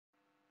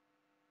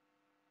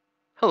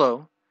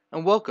Hello,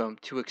 and welcome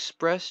to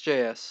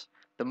Express.js,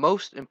 the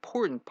most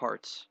important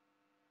parts.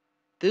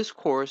 This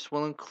course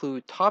will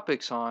include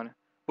topics on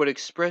what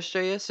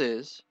Express.js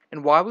is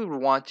and why we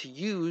would want to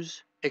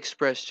use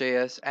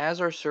Express.js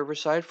as our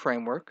server-side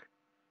framework,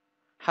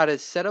 how to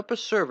set up a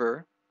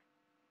server,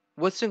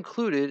 what's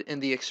included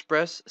in the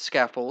Express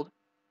scaffold,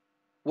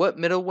 what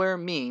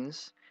middleware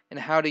means and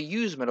how to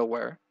use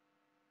middleware,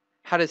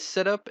 how to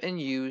set up and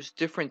use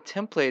different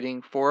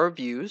templating for our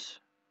views,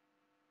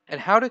 and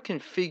how to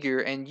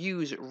configure and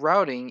use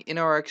routing in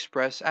our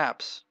Express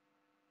apps.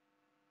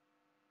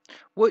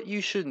 What you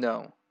should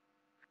know.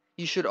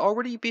 You should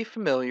already be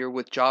familiar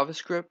with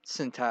JavaScript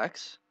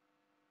syntax,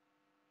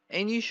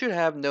 and you should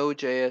have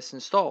Node.js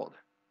installed.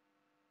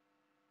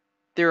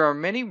 There are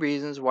many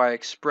reasons why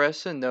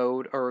Express and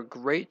Node are a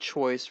great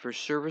choice for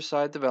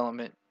server-side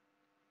development.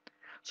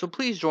 So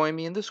please join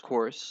me in this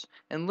course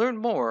and learn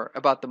more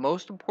about the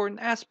most important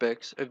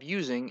aspects of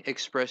using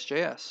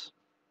Express.js.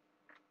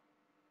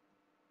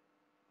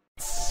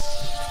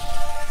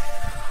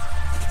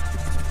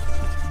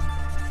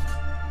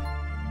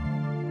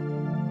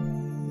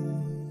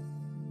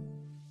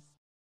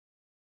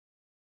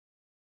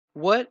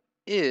 What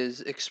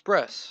is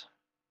Express?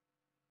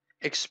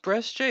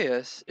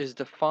 Express.js is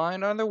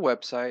defined on their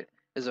website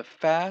as a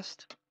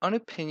fast,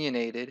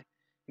 unopinionated,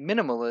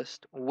 minimalist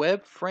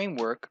web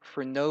framework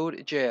for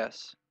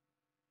Node.js.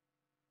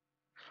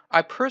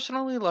 I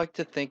personally like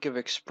to think of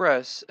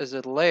Express as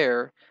a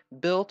layer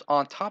built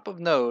on top of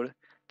Node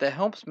that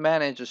helps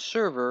manage a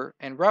server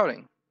and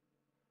routing.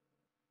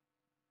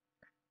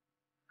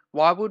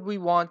 Why would we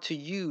want to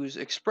use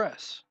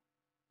Express?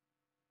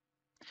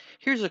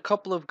 Here's a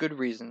couple of good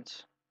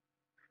reasons.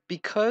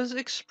 Because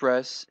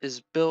Express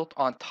is built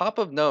on top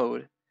of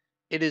Node,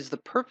 it is the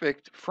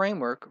perfect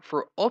framework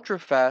for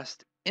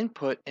ultra-fast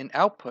input and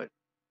output.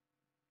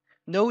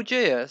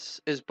 Node.js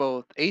is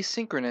both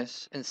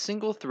asynchronous and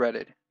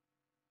single-threaded,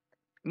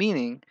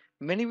 meaning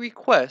many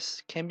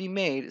requests can be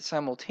made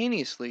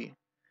simultaneously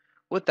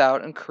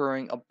without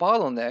incurring a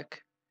bottleneck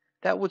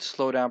that would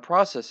slow down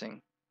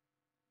processing.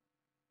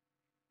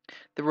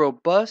 The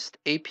robust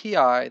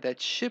API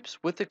that ships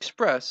with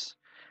Express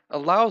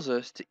allows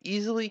us to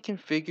easily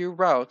configure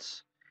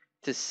routes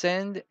to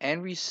send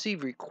and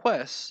receive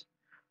requests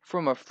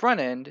from a front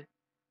end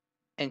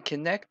and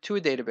connect to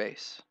a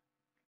database.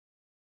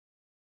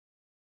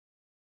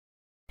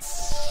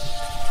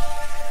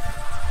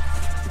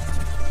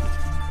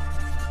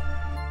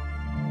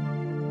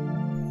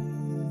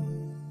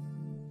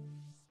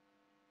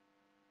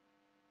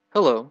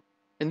 Hello,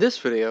 in this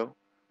video,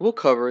 we'll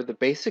cover the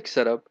basic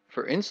setup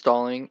for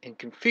installing and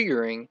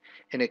configuring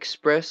an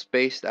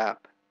Express-based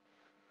app.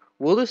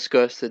 We'll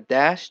discuss the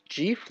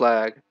 -G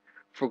flag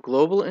for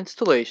global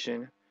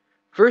installation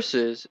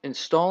versus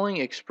installing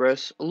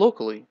Express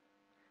locally.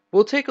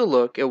 We'll take a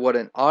look at what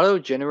an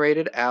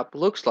auto-generated app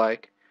looks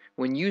like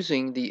when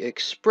using the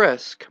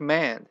Express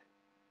command.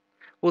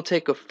 We'll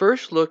take a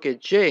first look at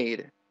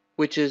Jade,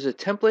 which is a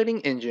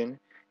templating engine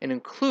and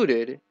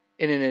included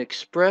in an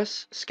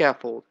Express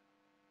scaffold.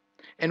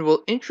 And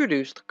we'll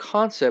introduce the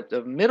concept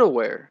of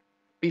middleware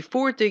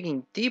before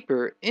digging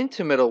deeper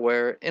into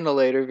middleware in a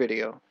later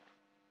video.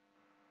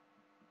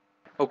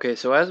 Okay,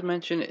 so as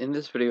mentioned in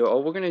this video,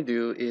 all we're going to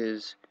do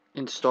is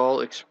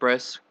install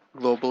Express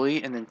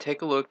globally and then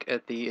take a look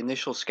at the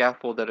initial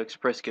scaffold that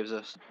Express gives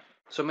us.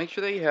 So make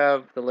sure that you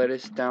have the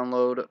latest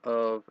download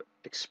of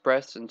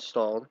Express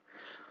installed.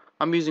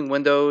 I'm using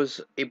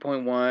Windows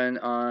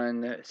 8.1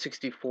 on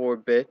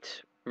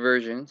 64-bit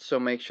version, so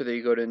make sure that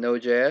you go to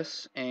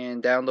Node.js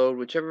and download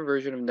whichever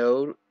version of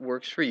Node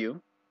works for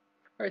you.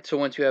 Alright, so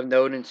once you have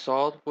Node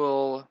installed,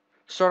 we'll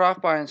start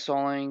off by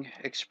installing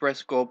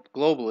Express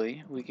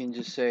globally. We can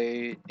just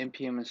say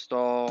npm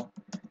install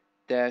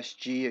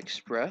 -g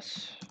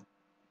express.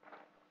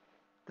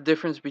 The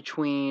difference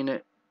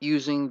between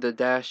using the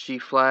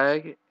 -g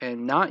flag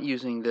and not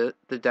using the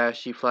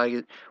 -g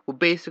flag will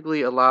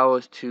basically allow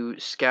us to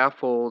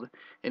scaffold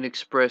an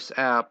Express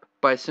app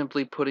by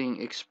simply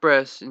putting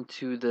Express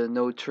into the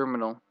Node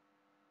terminal.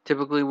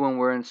 Typically when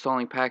we're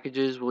installing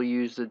packages, we'll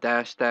use the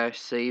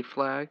 --save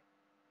flag.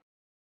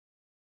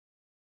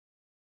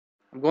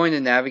 I'm going to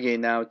navigate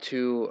now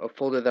to a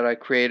folder that I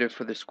created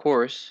for this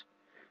course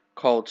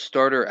called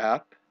Starter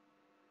App,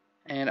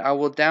 and I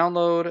will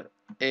download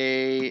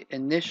a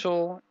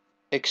initial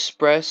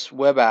Express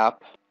web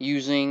app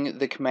using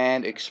the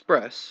command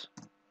express.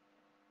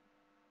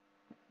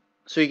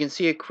 So you can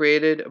see it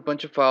created a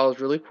bunch of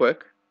files really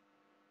quick.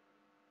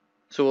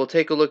 So we'll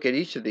take a look at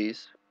each of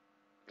these.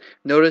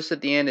 Notice at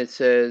the end it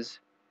says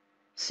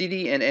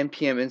cd and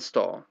npm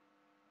install.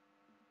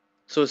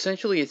 So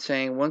essentially it's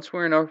saying once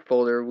we're in our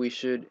folder, we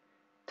should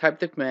type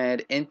the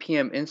command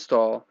npm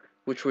install,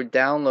 which would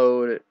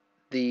download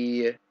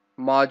the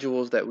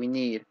modules that we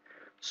need.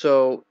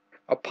 So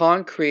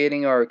upon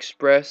creating our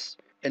Express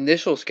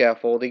initial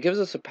scaffold, it gives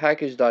us a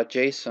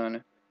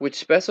package.json which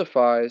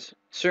specifies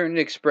certain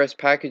Express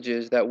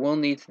packages that we'll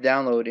need to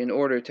download in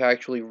order to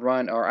actually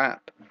run our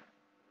app.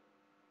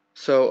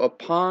 So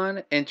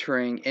upon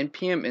entering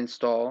npm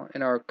install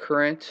in our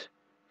current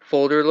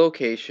folder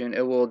location,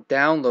 it will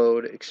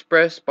download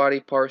Express, Body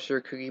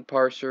Parser, Cookie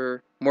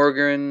Parser,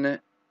 Morgan,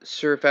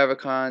 Surf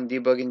Avicon,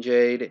 Debugging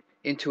Jade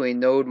into a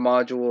Node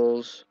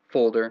modules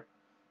folder.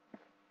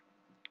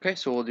 Okay,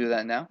 so we'll do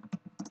that now.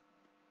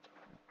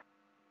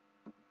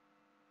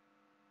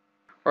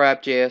 Our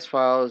app.js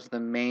file is the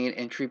main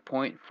entry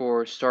point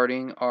for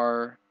starting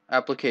our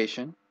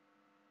application.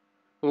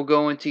 We'll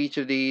go into each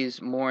of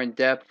these more in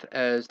depth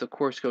as the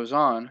course goes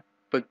on,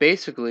 but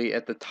basically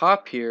at the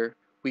top here,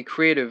 we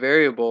create a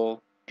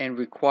variable and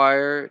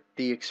require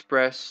the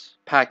Express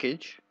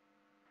package.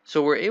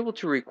 So we're able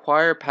to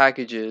require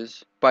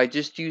packages by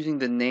just using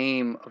the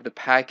name of the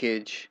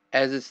package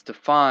as it's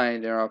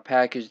defined in our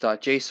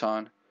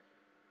package.json.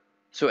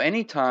 So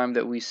anytime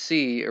that we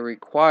see a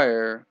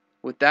require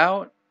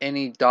without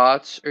any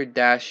dots or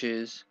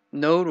dashes,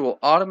 Node will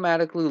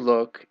automatically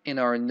look in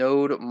our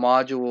Node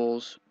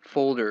modules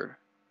folder.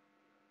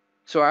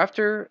 So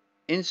after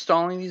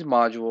installing these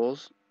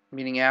modules,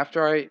 meaning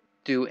after I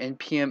do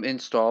npm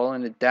install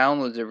and it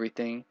downloads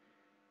everything,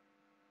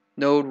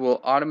 Node will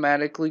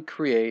automatically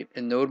create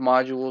a Node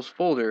modules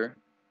folder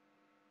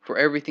for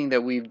everything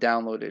that we've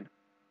downloaded.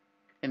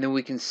 And then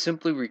we can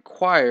simply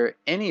require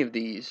any of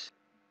these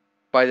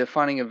by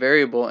defining a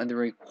variable and then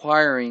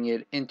requiring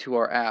it into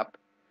our app.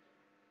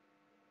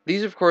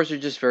 These of course are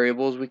just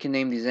variables. We can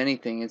name these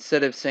anything.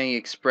 Instead of saying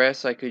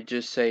express, I could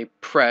just say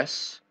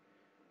press,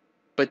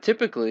 but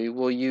typically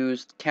we'll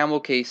use camel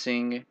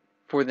casing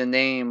for the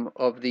name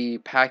of the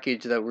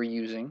package that we're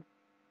using.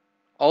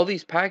 All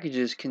these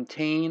packages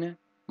contain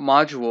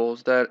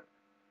modules that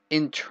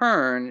in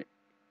turn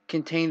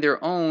contain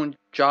their own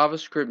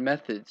JavaScript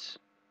methods.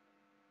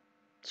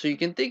 So you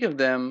can think of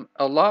them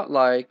a lot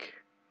like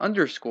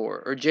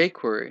underscore or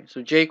jQuery.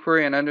 So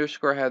jQuery and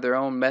underscore have their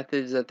own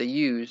methods that they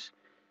use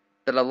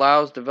that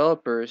allows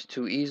developers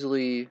to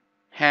easily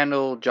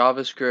handle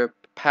JavaScript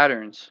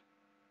patterns.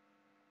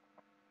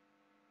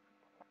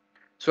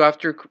 So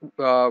after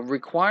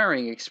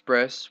requiring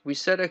Express, we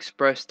set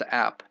Express to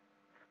app.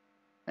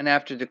 And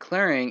after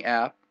declaring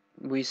app,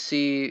 we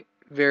see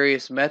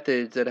various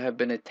methods that have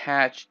been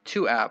attached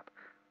to app,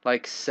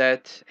 like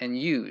set and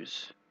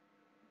use.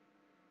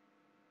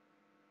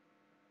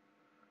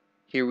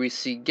 Here we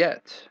see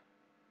get.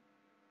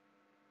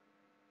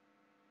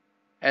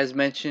 As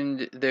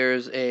mentioned,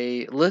 there's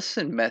a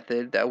listen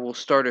method that will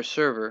start a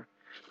server.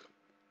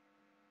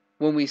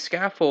 When we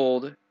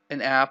scaffold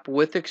an app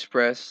with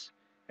Express,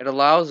 it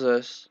allows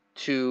us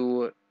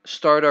to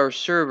start our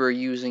server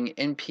using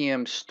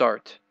npm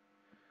start.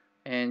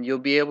 And you'll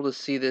be able to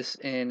see this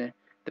in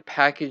the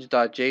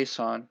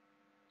package.json.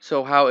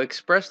 So how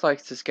Express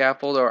likes to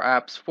scaffold our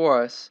apps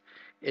for us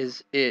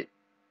is it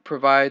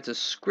provides a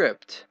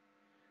script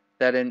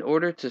that in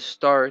order to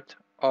start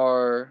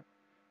our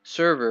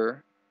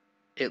server,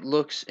 it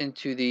looks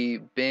into the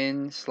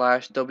bin/www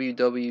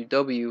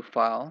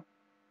file.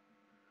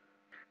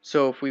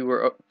 So if we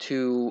were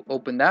to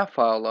open that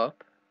file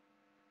up,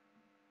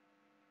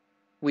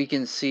 we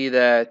can see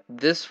that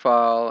this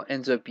file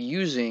ends up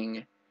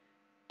using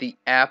the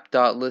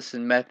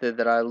app.listen method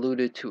that I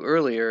alluded to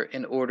earlier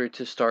in order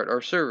to start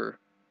our server.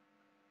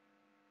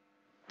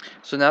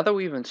 So now that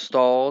we've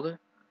installed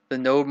the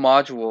Node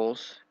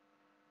modules,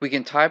 we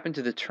can type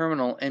into the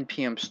terminal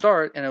npm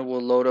start and it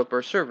will load up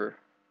our server.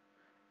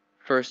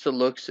 First it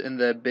looks in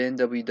the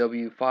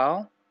bin.www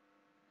file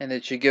and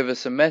it should give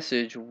us a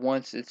message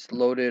once it's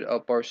loaded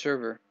up our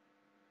server.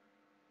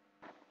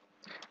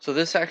 So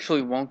this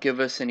actually won't give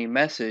us any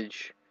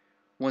message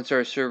once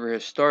our server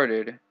has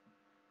started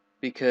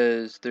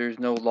because there's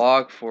no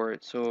log for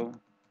it. So we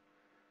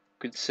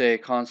could say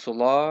console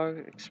log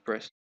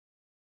express.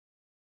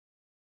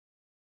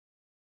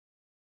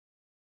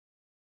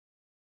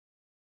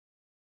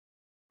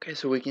 Okay,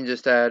 so we can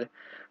just add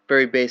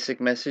very basic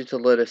message to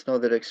let us know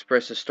that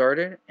Express has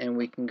started, and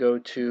we can go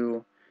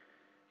to,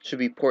 should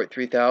be port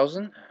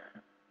 3000.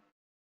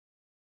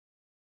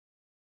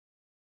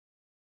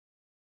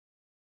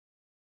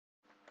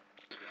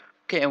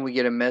 Okay, and we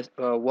get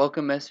a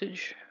welcome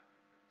message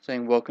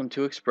saying welcome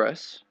to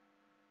Express.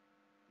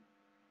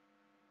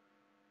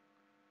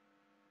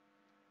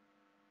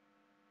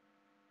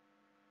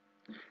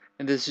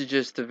 And this is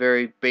just a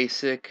very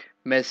basic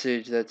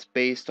message that's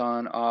based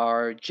on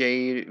our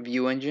Jade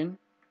view engine.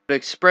 But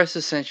Express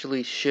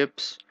essentially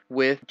ships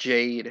with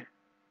Jade.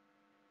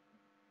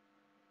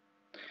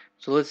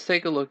 So let's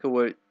take a look at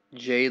what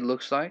Jade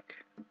looks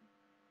like.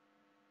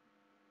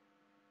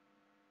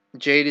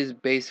 Jade is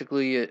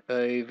basically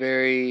a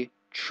very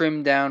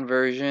trimmed down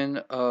version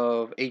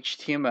of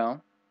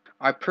HTML.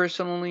 I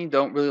personally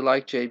don't really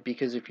like Jade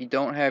because if you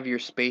don't have your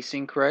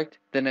spacing correct,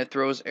 then it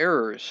throws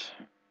errors.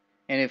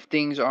 And if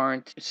things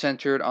aren't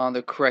centered on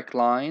the correct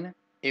line,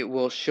 it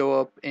will show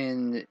up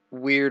in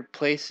weird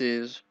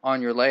places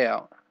on your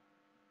layout.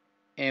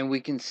 And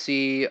we can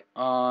see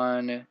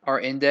on our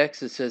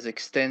index it says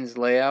extends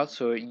layout,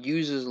 so it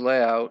uses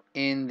layout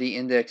in the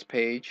index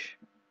page.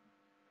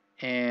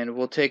 And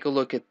we'll take a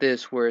look at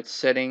this where it's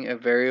setting a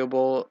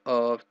variable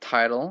of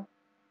title.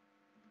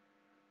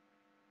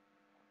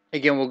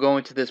 Again, we'll go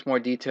into this more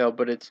detail,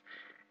 but it's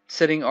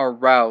setting our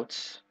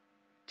routes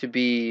to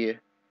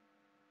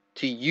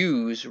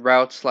use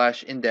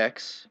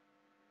route/index,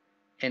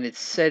 and it's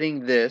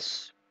setting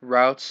this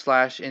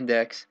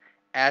route/index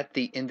at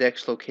the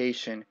index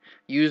location.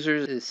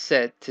 Users is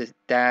set to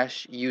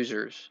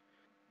 -users.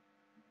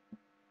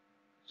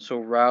 So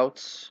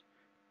routes,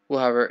 we'll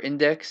have our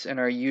index and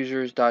our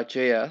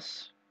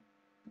users.js.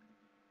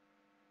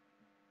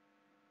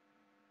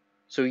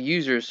 So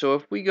users, so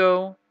if we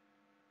go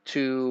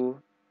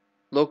to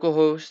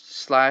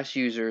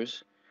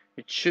localhost/users,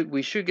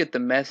 we should get the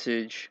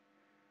message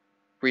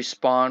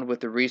respond with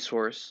the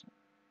resource.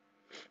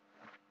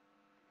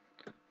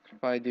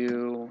 If I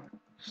do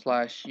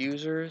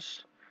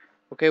 /users,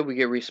 okay, we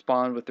get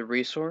respond with the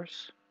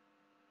resource.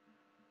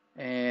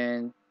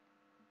 And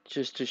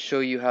just to show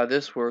you how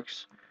this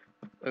works,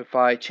 if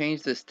I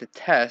change this to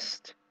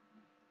test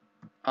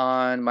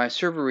on my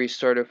server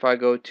restart, if I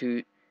go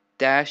to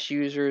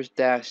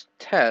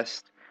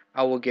 -users-test,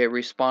 I will get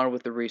respond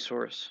with the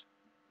resource.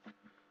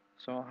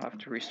 So I'll have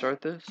to restart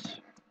this.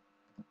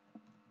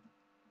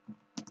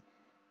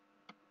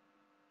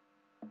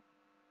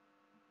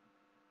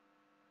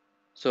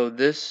 So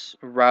this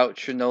route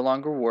should no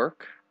longer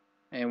work,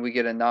 and we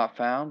get a not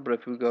found. But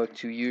if we go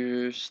to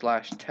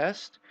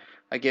users/test,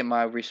 I get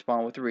my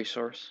respond with the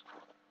resource.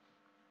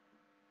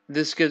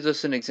 This gives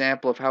us an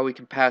example of how we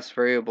can pass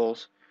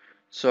variables.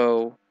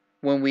 So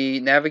when we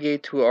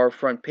navigate to our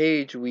front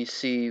page, we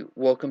see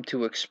welcome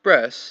to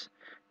Express,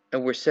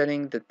 and we're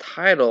setting the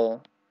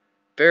title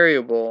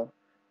variable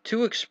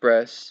to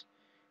Express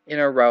in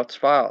our routes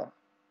file.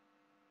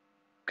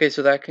 Okay,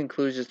 so that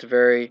concludes just a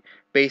very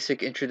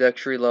basic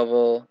introductory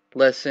level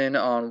lesson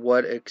on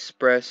what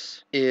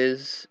Express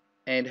is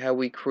and how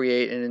we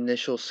create an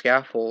initial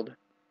scaffold.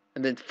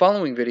 And then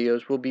following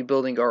videos, we'll be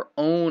building our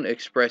own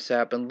Express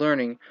app and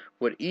learning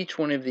what each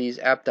one of these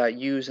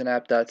app.use and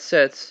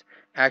app.sets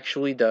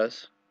actually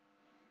does.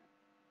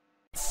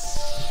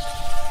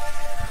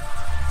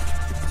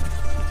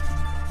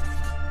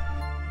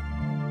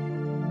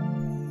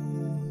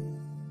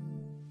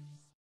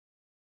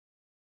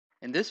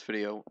 In this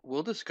video,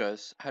 we'll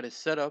discuss how to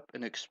set up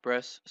an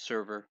Express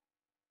server.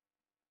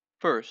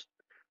 First,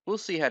 we'll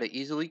see how to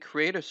easily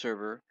create a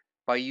server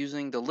by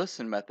using the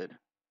listen method.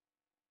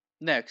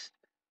 Next,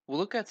 we'll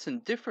look at some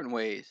different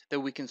ways that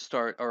we can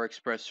start our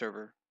Express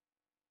server.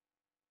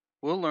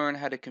 We'll learn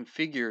how to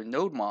configure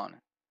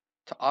NodeMon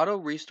to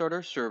auto-restart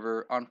our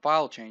server on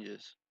file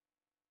changes.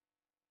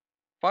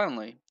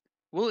 Finally,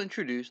 we'll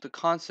introduce the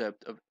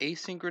concept of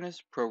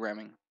asynchronous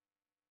programming.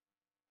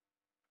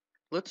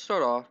 Let's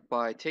start off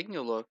by taking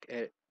a look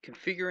at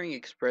configuring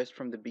Express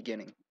from the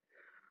beginning.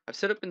 I've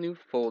set up a new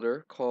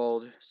folder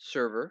called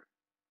Server.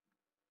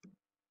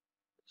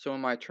 So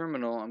in my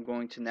terminal, I'm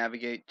going to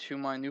navigate to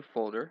my new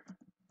folder.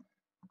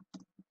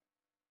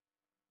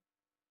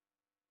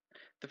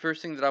 The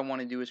first thing that I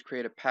want to do is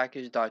create a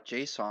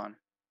package.json.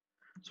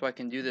 So I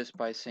can do this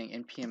by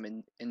saying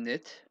npm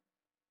init.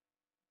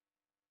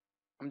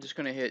 I'm just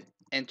going to hit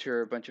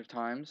enter a bunch of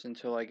times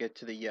until I get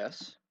to the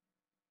yes.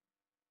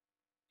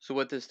 So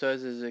what this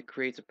does is it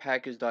creates a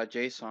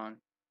package.json.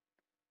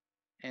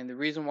 And the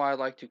reason why I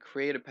like to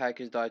create a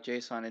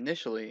package.json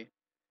initially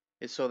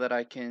is so that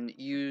I can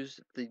use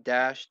the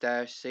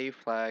 --save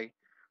flag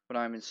when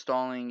I'm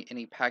installing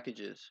any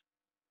packages.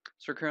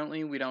 So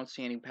currently we don't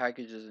see any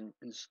packages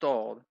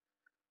installed.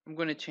 I'm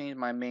going to change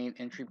my main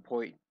entry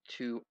point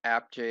to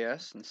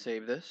app.js and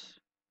save this.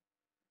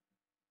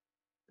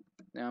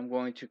 Now I'm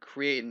going to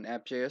create an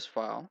app.js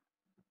file.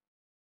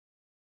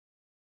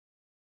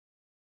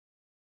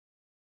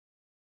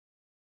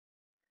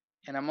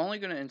 And I'm only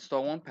going to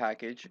install one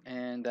package,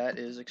 and that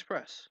is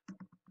Express.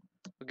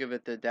 We'll give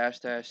it the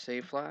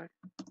 --save flag.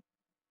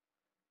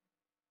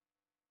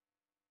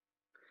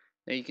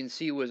 Now you can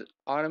see it was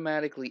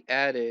automatically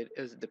added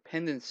as a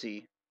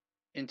dependency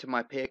into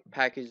my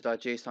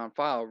package.json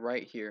file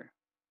right here.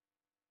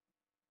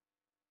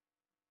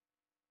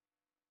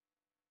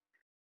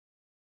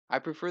 I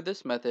prefer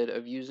this method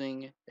of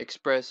using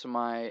Express in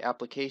my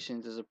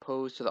applications as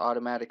opposed to the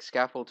automatic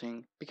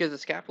scaffolding, because the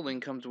scaffolding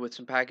comes with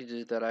some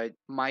packages that I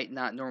might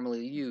not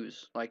normally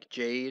use, like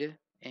Jade,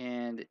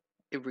 and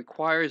it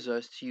requires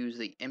us to use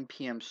the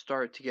npm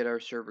start to get our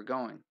server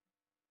going.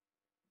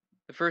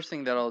 The first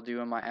thing that I'll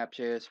do in my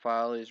app.js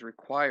file is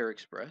require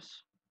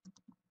Express.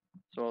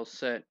 So I'll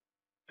set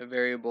a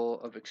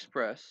variable of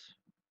Express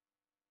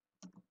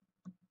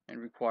and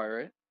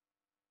require it.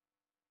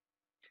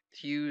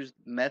 To use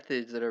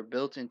methods that are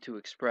built into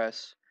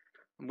Express,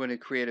 I'm going to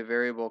create a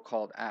variable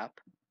called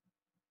app.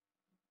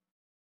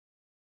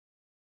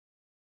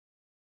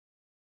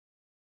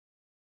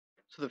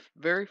 So the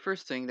very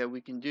first thing that we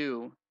can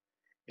do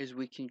is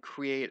we can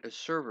create a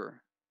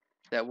server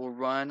that will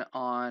run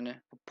on a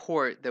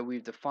port that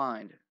we've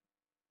defined.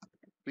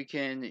 We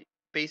can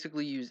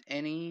basically use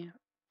any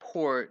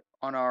port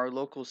on our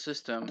local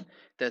system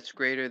that's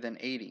greater than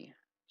 80.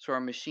 So our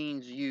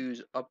machines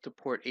use up to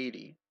port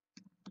 80.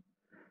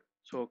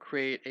 So we'll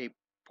create a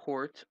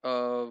port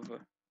of,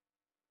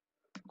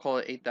 call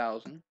it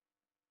 8000.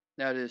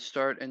 Now to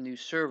start a new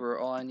server,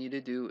 all I need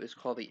to do is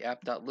call the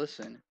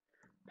app.listen,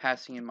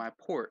 passing in my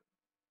port.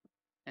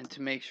 And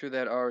to make sure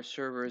that our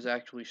server is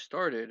actually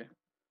started,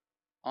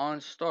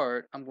 on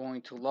start, I'm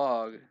going to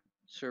log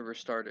server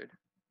started.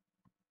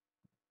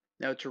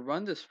 Now to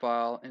run this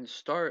file and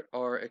start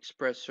our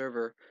Express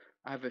server,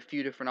 I have a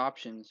few different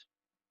options.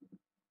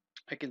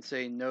 I can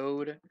say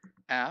node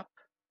app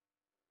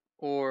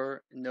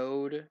or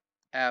node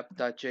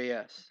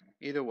app.js,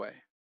 either way.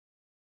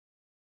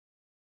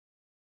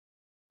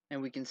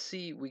 And we can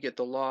see we get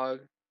the log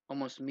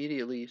almost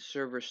immediately,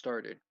 server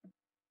started.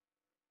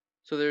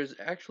 So there's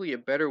actually a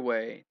better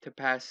way to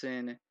pass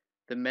in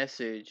the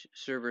message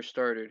server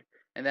started,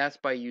 and that's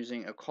by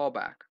using a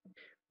callback.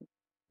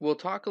 We'll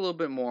talk a little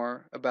bit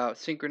more about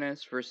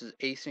synchronous versus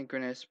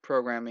asynchronous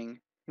programming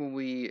when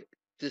we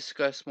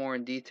discuss more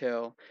in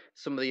detail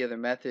some of the other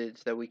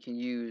methods that we can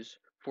use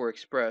for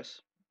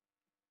Express.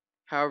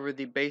 However,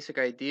 the basic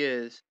idea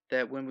is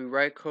that when we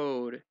write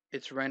code,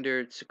 it's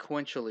rendered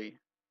sequentially.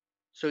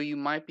 So you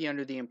might be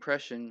under the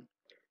impression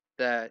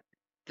that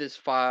this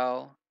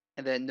file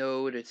and that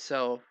node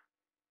itself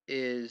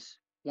is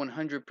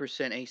 100%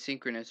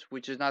 asynchronous,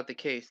 which is not the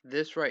case.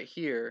 This right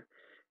here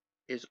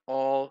is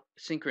all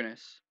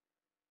synchronous,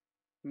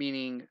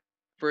 meaning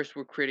first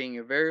we're creating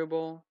a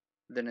variable,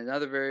 then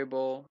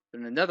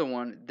another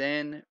one,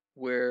 then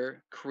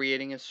we're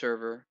creating a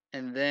server,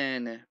 and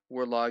then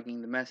we're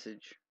logging the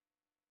message.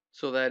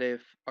 So that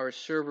if our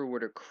server were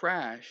to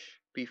crash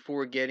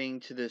before getting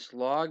to this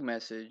log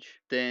message,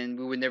 then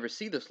we would never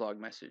see this log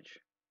message.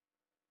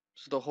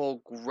 So the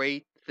whole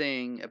great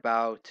thing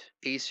about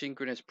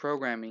asynchronous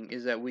programming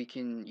is that we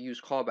can use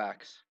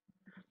callbacks.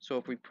 So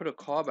if we put a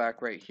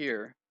callback right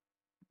here,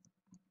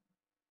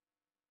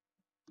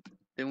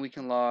 then we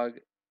can log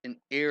an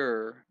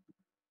error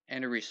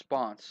and a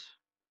response.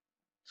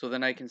 So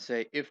then I can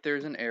say if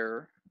there's an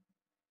error,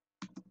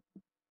 I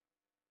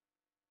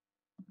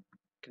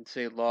can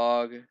say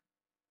log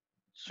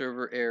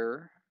server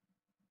error,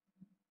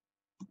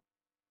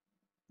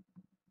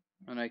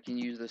 and I can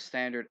use the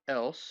standard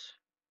else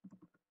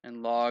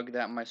and log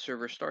that my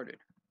server started.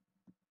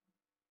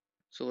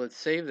 So let's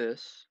save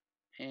this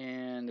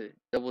and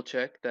double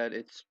check that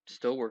it's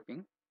still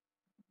working.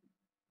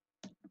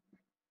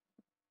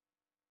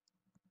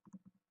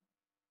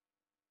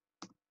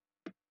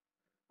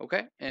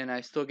 Okay, and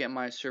I still get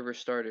my server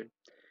started.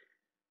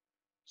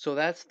 So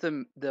that's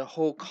the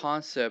whole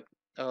concept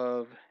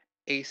of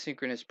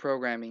asynchronous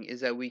programming,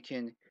 is that we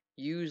can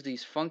use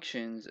these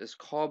functions as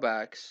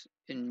callbacks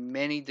in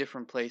many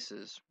different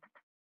places.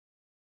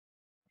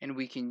 And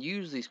we can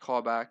use these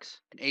callbacks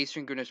in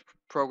asynchronous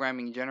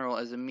programming in general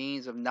as a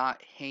means of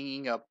not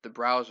hanging up the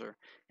browser.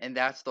 And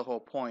that's the whole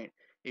point,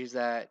 is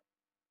that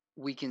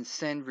we can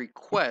send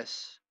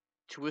requests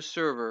to a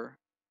server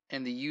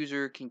and the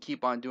user can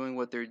keep on doing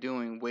what they're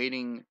doing,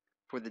 waiting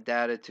for the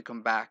data to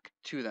come back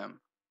to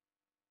them.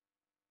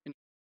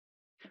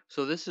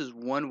 So this is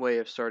one way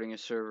of starting a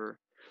server,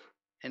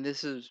 and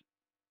this is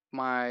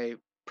my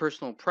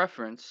personal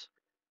preference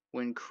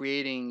when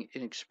creating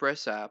an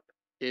Express app,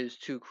 is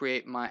to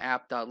create my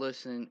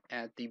app.listen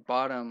at the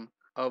bottom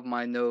of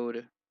my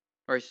node,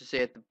 or I should say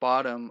at the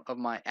bottom of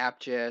my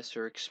app.js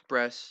or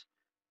Express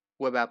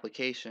web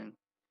application.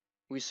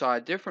 We saw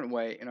a different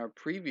way in our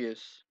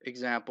previous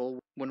example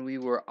when we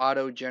were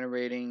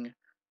auto-generating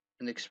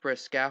an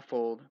Express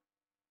scaffold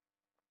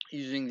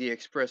using the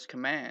Express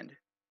command.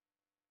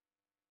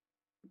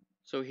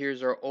 So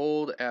here's our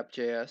old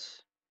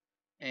app.js,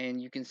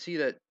 and you can see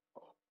that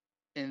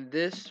in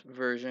this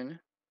version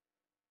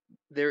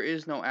there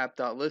is no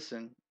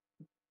app.listen,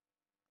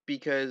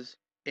 because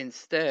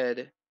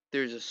instead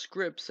there's a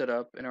script set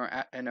up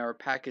in our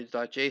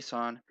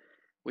package.json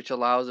which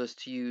allows us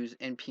to use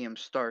npm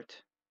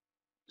start.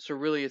 So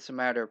really it's a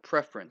matter of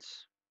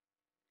preference.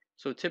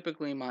 So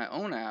typically in my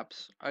own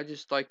apps, I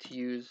just like to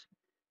use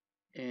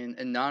an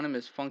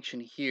anonymous function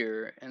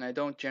here, and I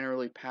don't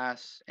generally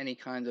pass any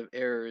kinds of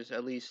errors,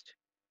 at least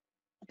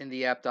in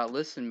the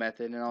app.listen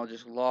method, and I'll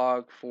just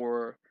log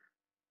for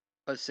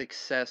a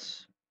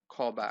success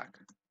callback.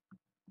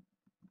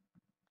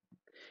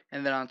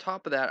 And then on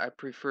top of that, I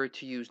prefer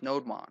to use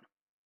NodeMon.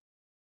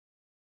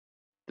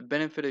 The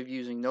benefit of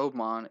using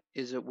NodeMon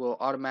is it will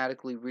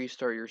automatically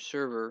restart your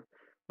server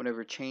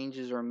whenever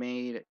changes are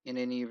made in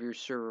any of your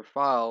server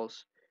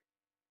files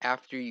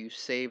after you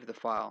save the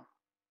file.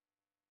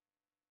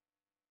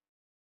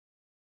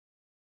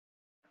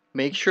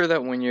 Make sure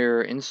that when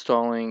you're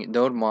installing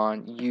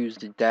NodeMon, use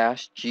the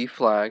 -g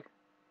flag,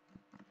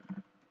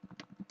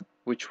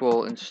 which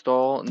will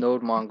install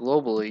NodeMon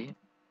globally.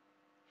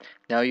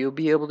 Now you'll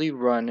be able to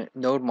run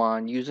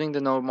NodeMon using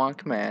the NodeMon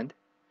command,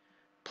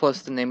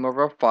 plus the name of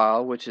our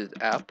file, which is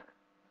app.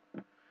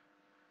 It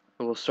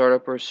will start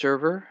up our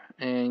server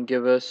and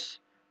give us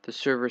the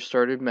server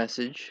started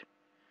message.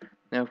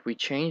 Now if we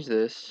change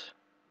this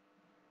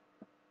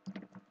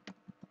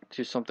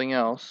to something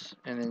else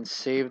and then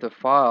save the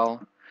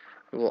file,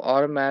 it will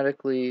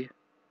automatically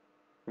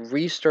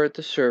restart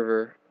the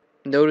server,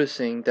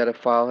 noticing that a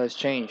file has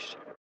changed.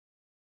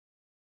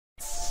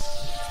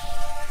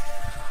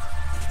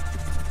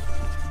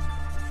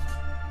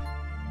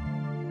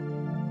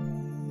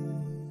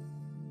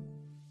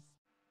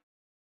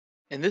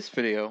 In this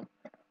video,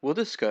 we'll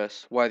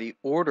discuss why the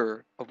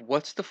order of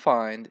what's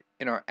defined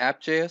in our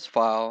app.js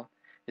file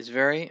is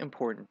very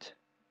important.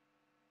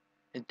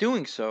 In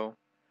doing so,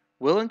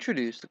 we'll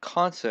introduce the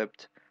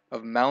concept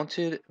of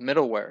mounted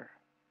middleware.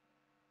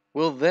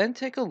 We'll then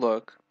take a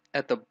look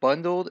at the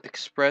bundled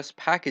Express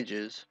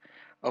packages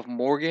of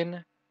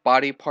Morgan,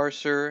 Body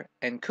Parser,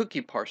 and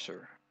Cookie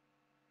Parser.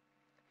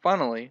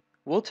 Finally,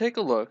 we'll take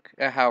a look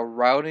at how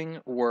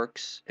routing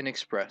works in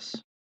Express.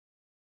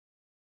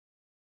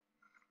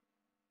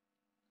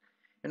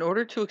 In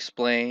order to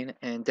explain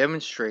and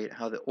demonstrate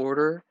how the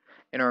order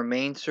in our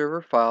main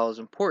server file is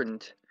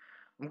important,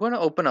 I'm going to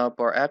open up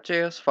our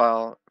app.js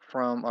file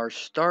from our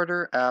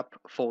starter app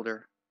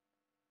folder.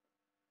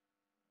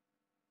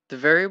 The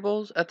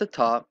variables at the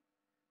top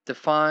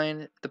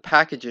define the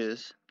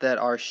packages that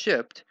are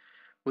shipped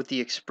with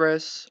the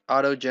Express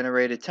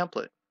auto-generated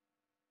template.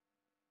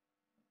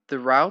 The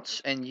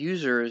routes and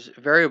users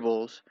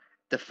variables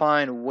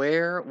define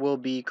where we'll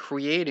be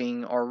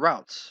creating our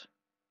routes.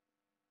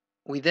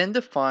 We then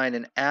define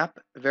an app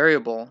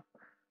variable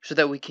so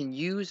that we can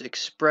use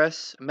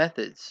Express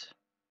methods.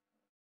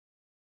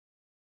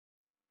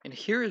 And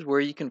here is where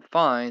you can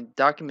find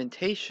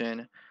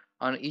documentation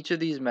on each of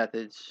these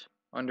methods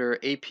under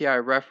API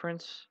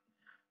reference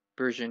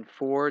version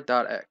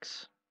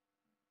 4.x.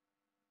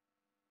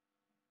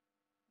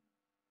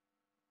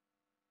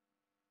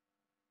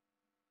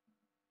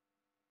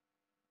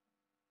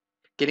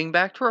 Getting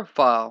back to our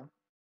file,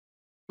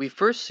 we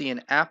first see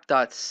an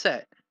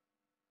app.set.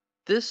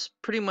 This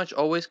pretty much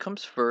always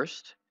comes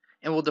first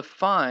and will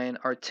define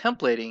our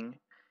templating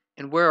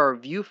and where our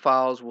view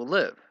files will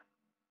live.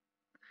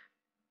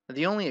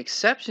 The only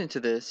exception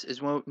to this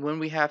is when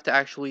we have to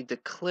actually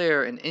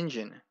declare an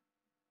engine.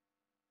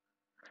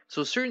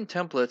 So certain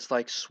templates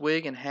like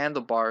Swig and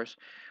Handlebars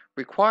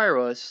require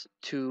us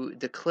to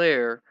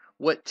declare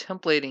what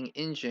templating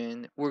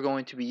engine we're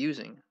going to be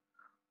using.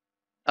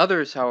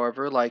 Others,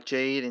 however, like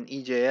Jade and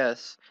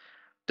EJS,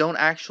 don't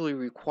actually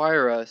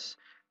require us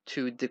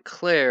to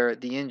declare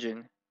the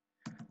engine.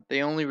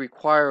 They only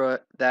require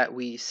that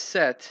we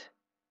set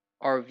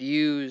our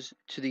views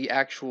to the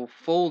actual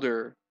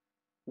folder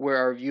where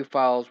our view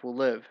files will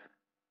live.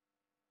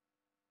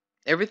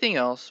 Everything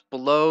else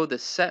below the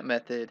set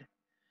method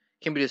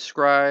can be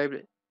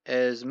described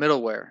as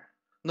middleware.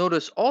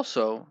 Notice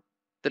also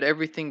that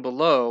everything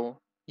below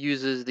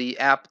uses the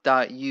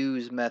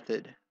app.use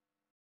method.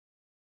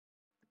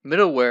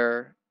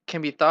 Middleware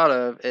can be thought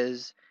of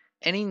as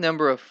any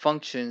number of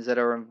functions that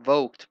are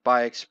invoked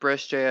by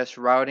ExpressJS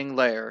routing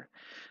layer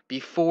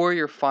before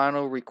your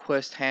final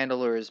request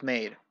handler is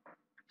made.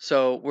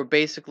 So we're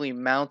basically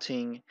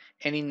mounting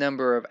any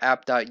number of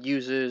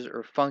app.uses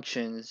or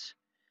functions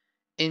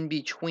in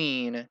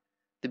between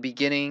the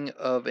beginning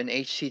of an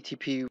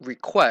HTTP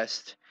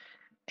request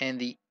and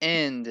the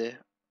end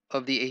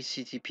of the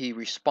HTTP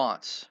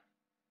response.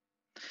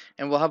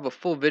 And we'll have a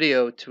full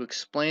video to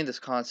explain this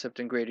concept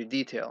in greater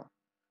detail.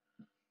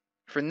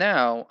 For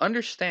now,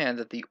 understand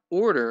that the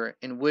order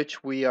in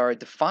which we are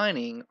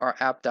defining our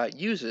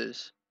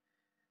app.uses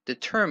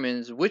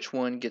determines which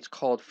one gets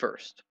called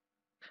first.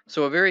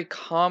 So a very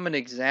common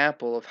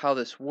example of how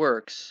this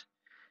works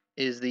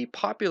is the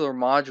popular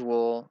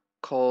module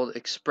called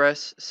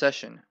Express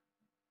Session.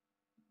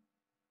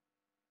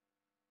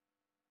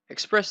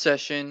 Express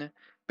Session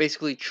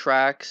basically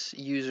tracks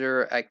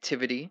user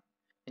activity,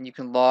 and you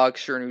can log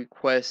certain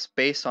requests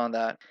based on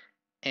that,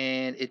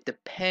 and it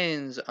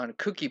depends on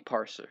Cookie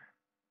Parser.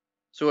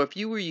 So if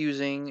you were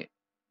using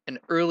an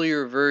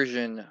earlier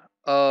version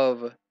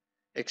of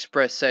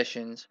Express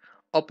Sessions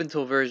up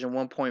until version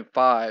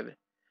 1.5,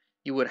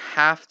 you would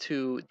have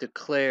to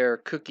declare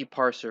Cookie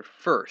Parser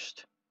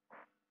first.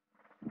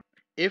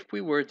 If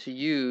we were to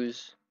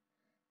use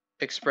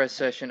Express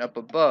Session up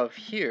above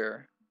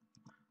here,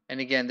 and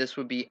again, this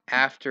would be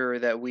after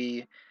that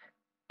we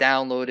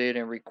downloaded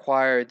and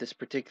required this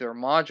particular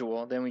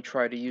module, then we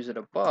try to use it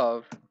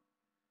above,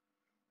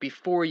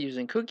 before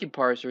using Cookie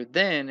Parser,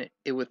 then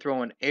it would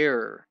throw an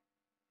error.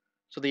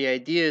 So the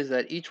idea is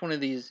that each one of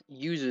these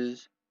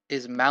uses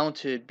is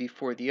mounted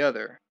before the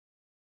other.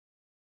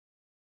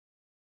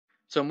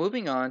 So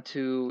moving on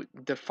to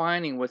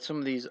defining what some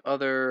of these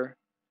other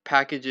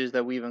packages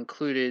that we've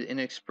included in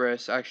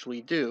Express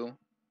actually do,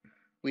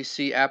 we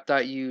see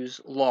app.use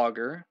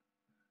logger,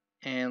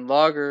 and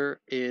logger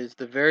is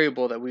the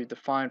variable that we've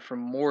defined from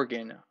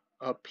Morgan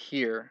up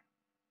here.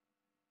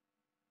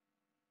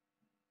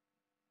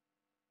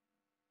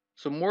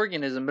 So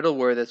Morgan is a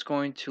middleware that's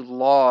going to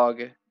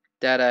log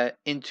data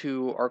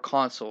into our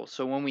console.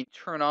 So when we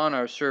turn on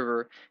our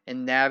server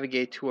and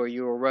navigate to our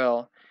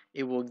URL,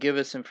 it will give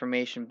us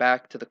information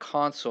back to the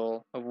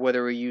console of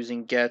whether we're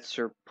using gets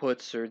or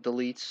puts or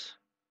deletes.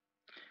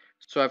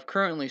 So I've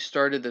currently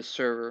started this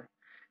server,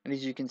 and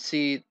as you can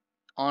see,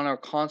 on our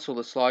console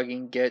it's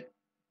logging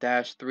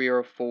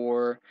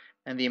get-304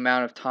 and the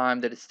amount of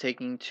time that it's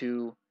taking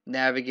to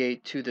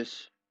navigate to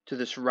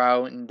this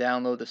route and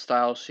download the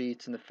style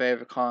sheets and the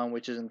favicon,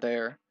 which isn't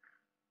there.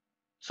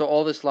 So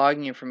all this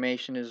logging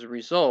information is a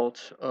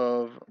result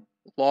of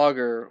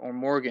logger or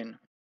Morgan.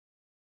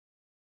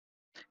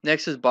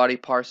 Next is body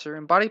parser,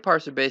 and body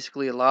parser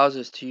basically allows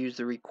us to use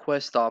the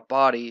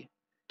request.body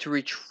to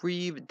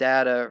retrieve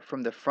data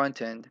from the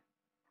front end.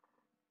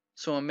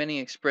 So in many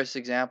Express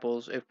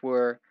examples, if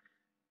we're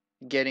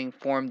getting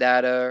form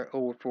data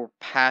or if we're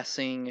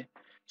passing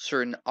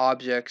certain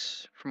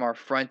objects from our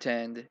front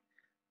end,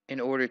 in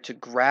order to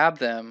grab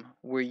them,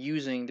 we're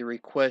using the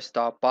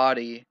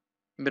request.body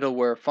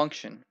middleware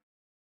function.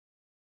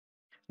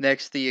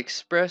 Next, the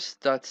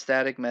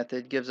express.static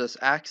method gives us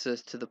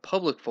access to the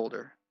public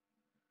folder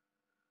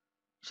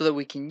so that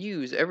we can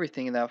use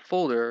everything in that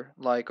folder,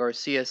 like our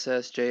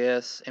CSS,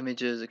 JS,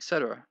 images,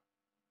 etc.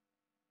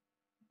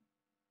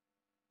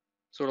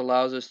 So it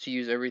allows us to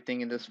use everything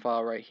in this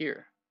file right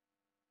here.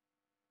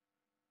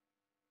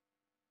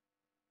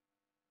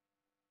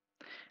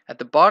 At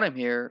the bottom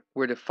here,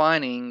 we're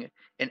defining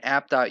an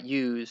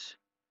app.use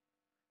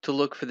to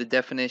look for the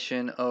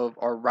definition of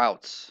our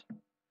routes.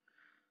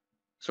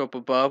 So up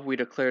above, we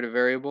declared a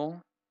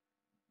variable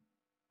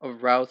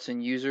of routes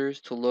and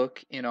users to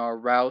look in our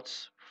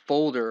routes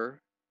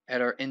folder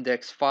at our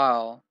index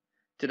file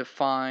to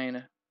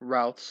define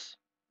routes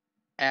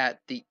at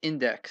the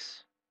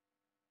index,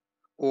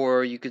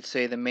 or you could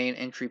say the main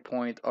entry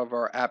point of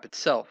our app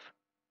itself.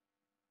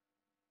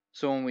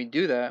 So when we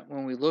do that,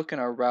 when we look in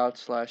our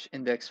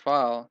route/index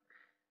file,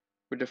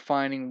 we're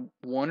defining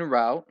one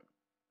route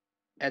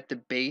at the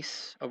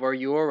base of our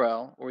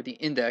URL or the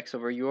index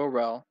of our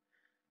URL,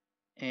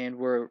 and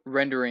we're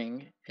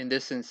rendering, in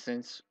this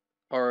instance,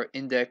 our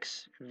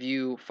index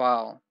view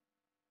file.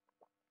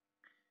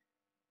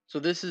 So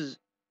this is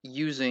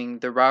using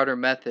the router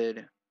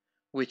method,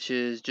 which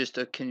is just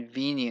a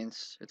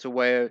convenience. It's a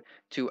way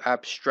to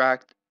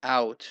abstract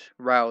out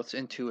routes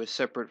into a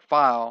separate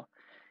file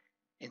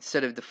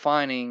instead of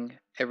defining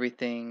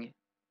everything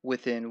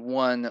within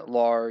one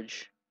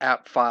large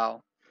app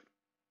file.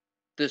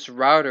 This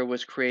router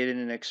was created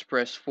in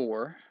Express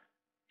 4,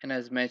 and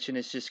as mentioned,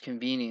 it's just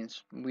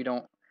convenience. We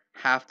don't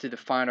have to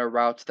define our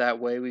routes that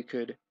way. We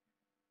could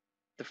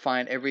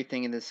define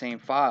everything in the same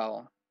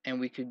file, and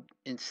we could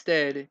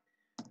instead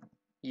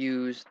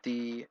use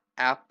the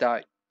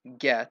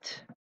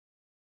app.get.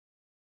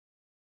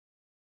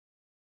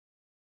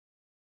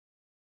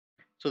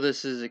 So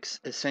this is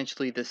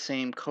essentially the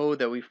same code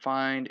that we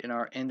find in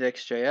our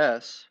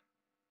index.js,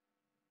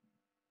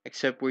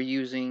 except we're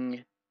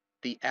using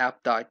the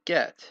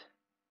app.get,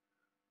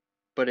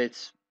 but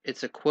it's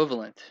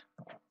equivalent.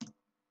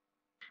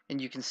 And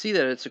you can see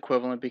that it's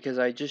equivalent because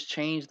I just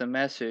changed the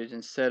message.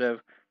 Instead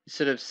of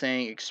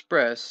saying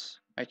Express,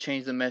 I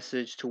changed the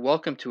message to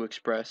welcome to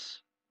Express,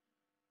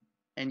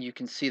 and you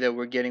can see that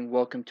we're getting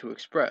welcome to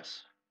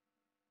Express.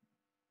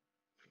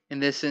 In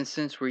this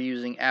instance, we're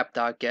using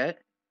app.get,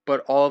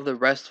 but all of the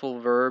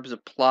RESTful verbs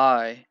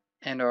apply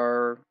and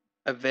are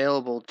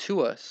available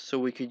to us, so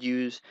we could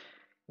use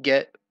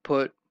get,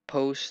 put,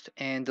 post,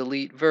 and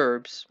delete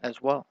verbs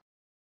as well.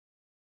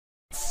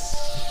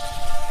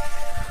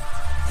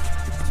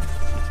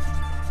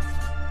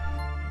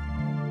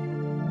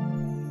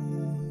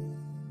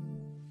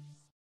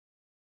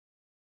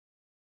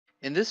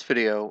 In this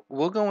video,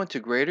 we'll go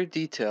into greater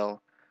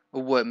detail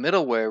of what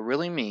middleware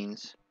really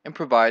means and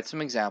provide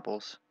some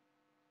examples.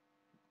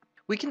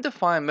 We can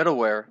define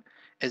middleware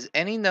as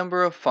any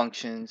number of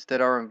functions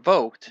that are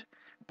invoked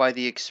by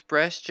the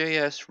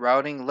ExpressJS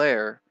routing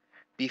layer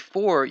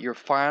before your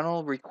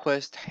final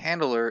request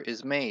handler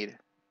is made.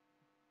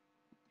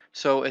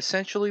 So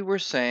essentially we're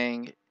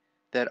saying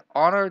that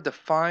on our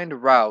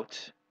defined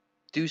route,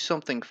 do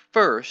something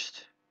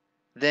first,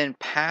 then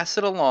pass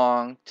it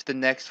along to the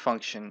next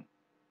function.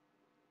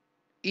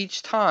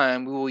 Each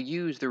time we will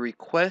use the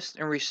request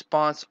and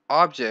response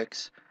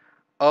objects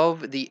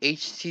of the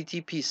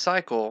HTTP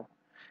cycle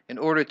in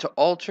order to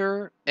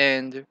alter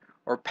and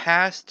or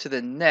pass to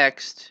the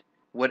next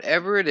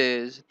whatever it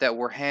is that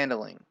we're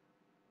handling.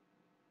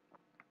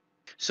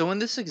 So in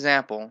this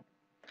example,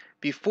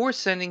 before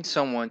sending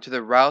someone to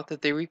the route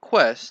that they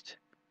request,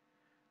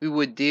 we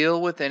would deal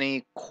with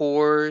any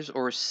CORS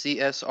or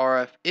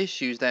CSRF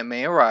issues that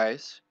may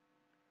arise.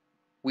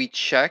 We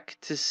check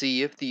to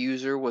see if the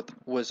user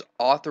was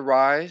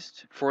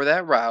authorized for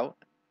that route,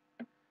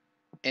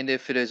 and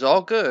if it is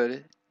all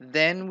good,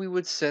 then we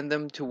would send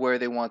them to where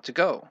they want to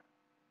go.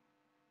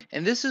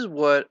 And this is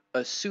what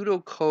a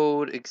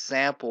pseudocode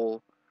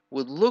example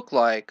would look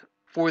like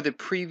for the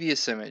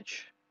previous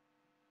image.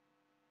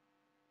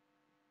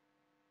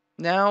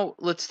 Now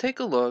let's take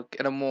a look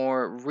at a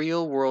more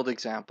real-world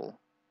example.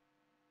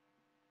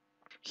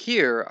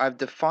 Here I've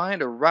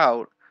defined a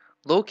route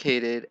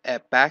located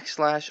at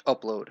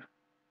 \upload.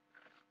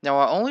 Now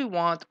I only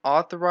want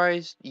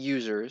authorized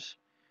users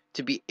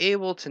to be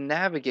able to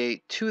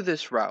navigate to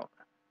this route.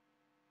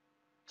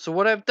 So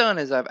what I've done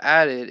is I've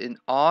added an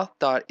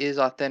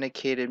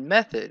auth.isAuthenticated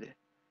method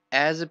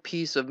as a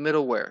piece of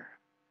middleware.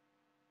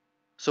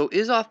 So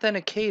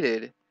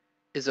isAuthenticated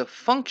is a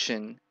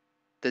function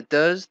that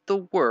does the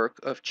work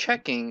of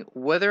checking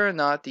whether or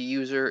not the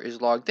user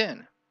is logged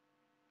in.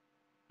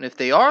 And if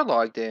they are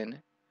logged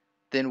in,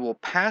 then we'll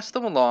pass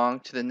them along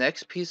to the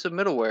next piece of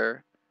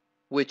middleware,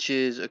 which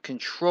is a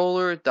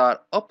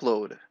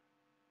controller.upload.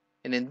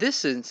 And in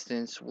this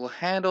instance, we'll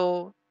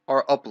handle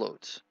our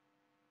uploads.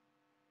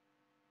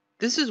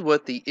 This is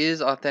what the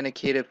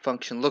isAuthenticated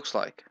function looks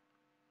like.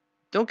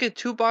 Don't get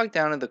too bogged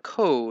down in the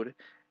code,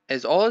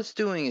 as all it's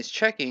doing is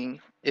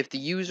checking if the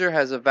user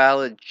has a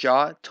valid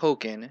JOT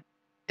token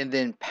and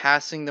then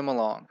passing them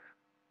along.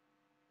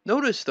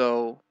 Notice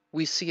though,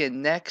 we see a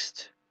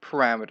next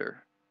parameter.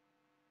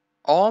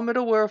 All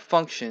middleware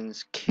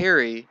functions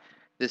carry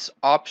this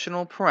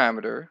optional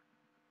parameter,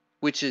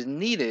 which is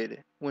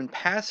needed when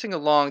passing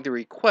along the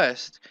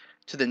request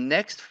to the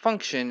next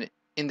function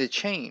in the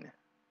chain.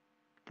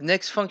 The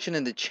next function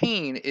in the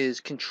chain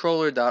is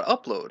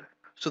controller.upload.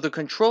 So the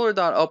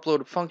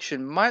controller.upload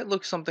function might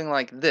look something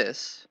like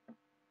this.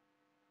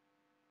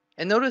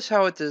 And notice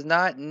how it does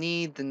not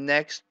need the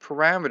next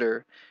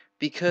parameter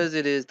because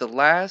it is the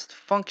last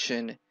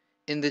function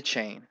in the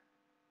chain.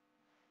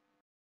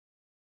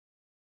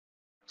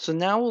 So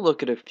now we'll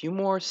look at a few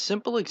more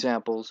simple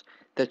examples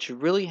that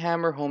should really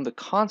hammer home the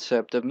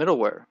concept of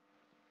middleware.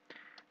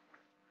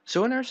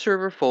 So in our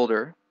server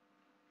folder,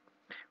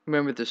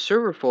 remember the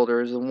server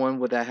folder is the one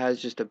that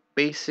has just a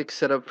basic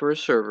setup for a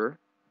server.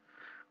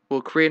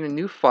 We'll create a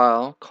new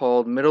file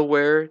called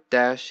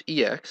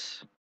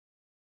middleware-ex.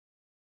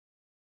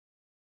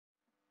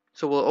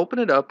 So we'll open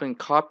it up and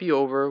copy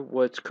over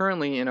what's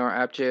currently in our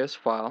app.js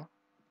file.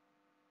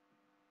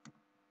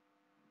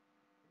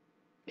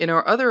 In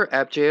our other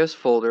app.js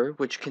folder,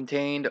 which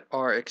contained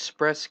our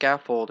Express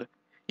scaffold,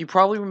 you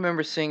probably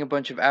remember seeing a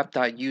bunch of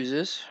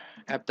app.uses,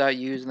 and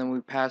then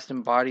we passed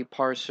in body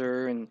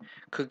parser and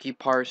cookie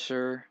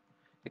parser,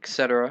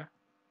 etc.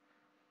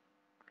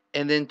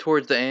 And then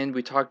towards the end,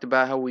 we talked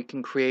about how we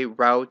can create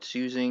routes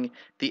using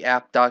the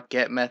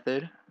app.get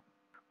method,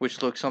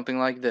 which looks something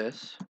like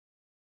this.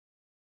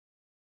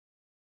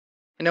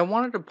 And I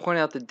wanted to point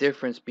out the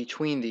difference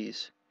between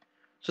these.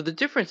 So the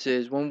difference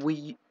is when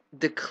we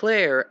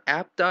declare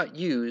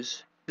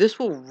app.use, this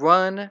will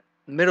run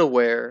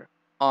middleware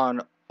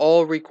on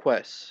all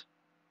requests.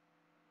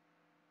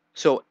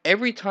 So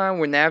every time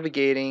we're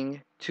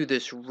navigating to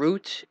this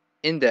root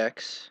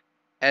index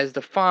as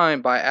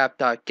defined by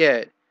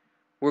app.get,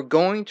 we're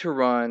going to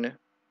run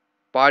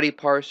body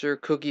parser,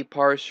 cookie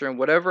parser, and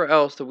whatever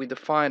else that we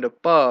defined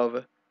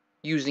above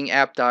using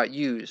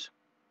app.use.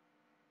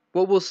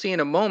 What we'll see in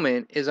a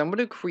moment is I'm going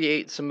to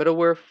create some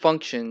middleware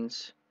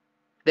functions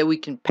that we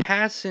can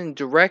pass in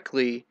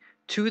directly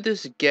to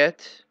this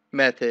get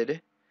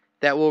method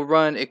that will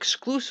run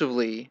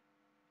exclusively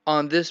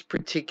on this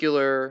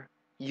particular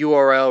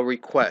URL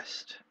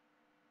request.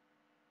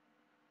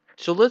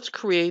 So let's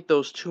create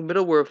those two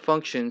middleware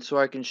functions so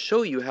I can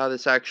show you how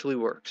this actually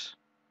works.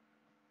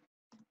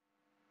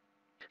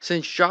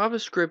 Since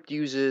JavaScript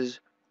uses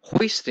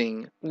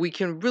hoisting, we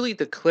can really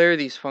declare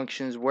these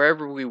functions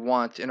wherever we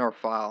want in our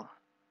file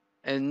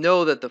and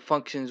know that the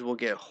functions will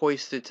get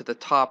hoisted to the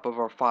top of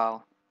our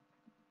file.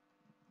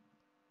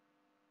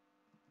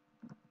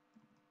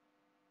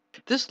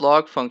 This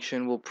log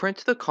function will print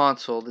to the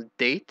console the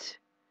date,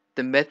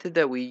 the method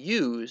that we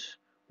use,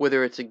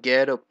 whether it's a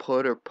get, a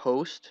put, or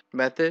post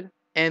method,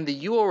 and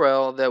the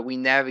URL that we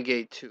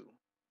navigate to.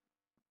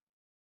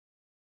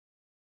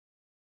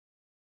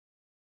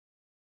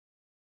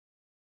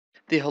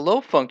 The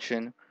hello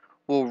function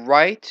will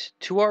write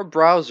to our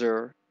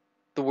browser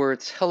the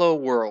words hello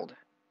world.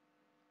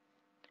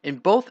 In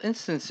both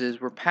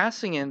instances, we're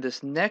passing in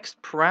this next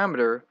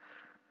parameter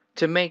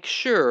to make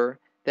sure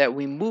that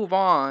we move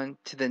on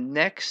to the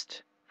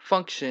next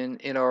function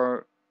in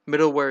our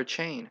middleware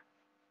chain.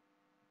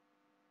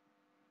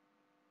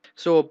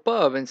 So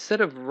above,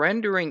 instead of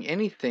rendering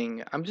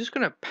anything, I'm just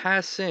going to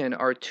pass in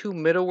our two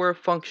middleware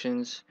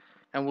functions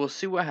and we'll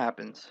see what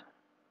happens.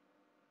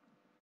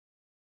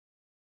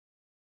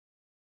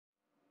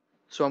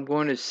 So I'm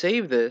going to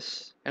save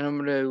this and I'm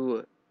going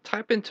to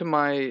type into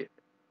my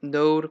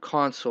Node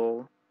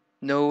console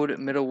node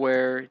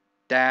middleware-ex.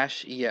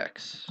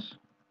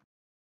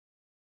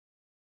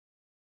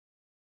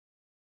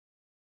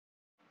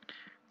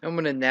 I'm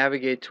going to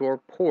navigate to our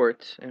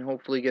port and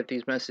hopefully get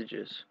these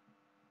messages.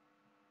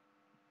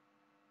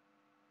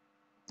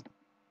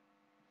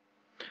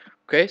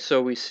 Okay,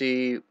 so we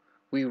see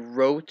we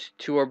wrote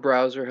to our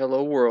browser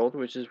hello world,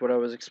 which is what I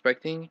was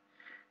expecting,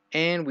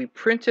 and we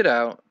printed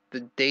out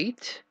the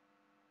date,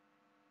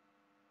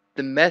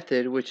 the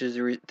method, which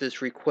is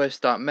this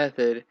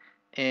request.method,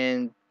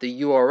 and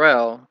the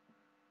URL,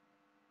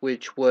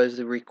 which was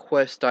the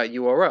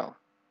request.url.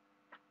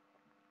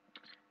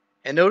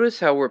 And notice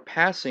how we're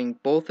passing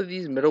both of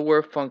these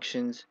middleware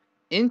functions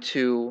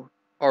into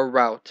our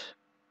route.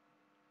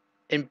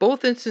 In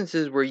both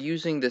instances, we're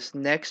using this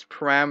next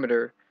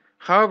parameter.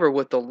 However,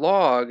 with the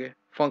log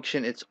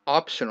function, it's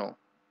optional.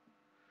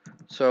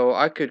 So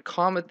I could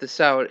comment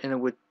this out and it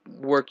would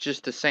work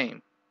just the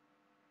same.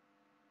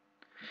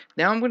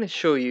 Now I'm going to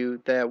show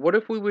you that what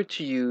if we were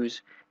to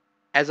use,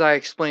 as I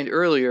explained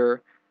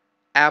earlier,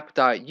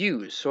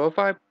 app.use. So if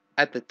I,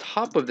 at the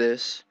top of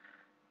this,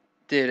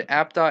 did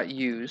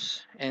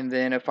app.use, and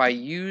then if I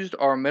used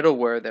our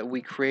middleware that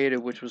we created,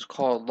 which was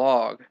called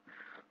log,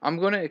 I'm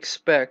going to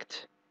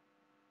expect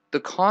the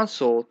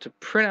console to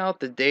print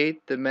out the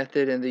date, the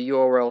method, and the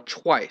URL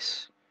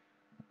twice.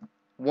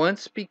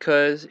 Once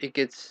because it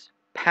gets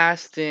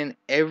passed in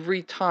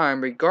every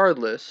time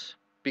regardless,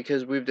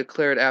 because we've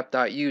declared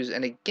app.use,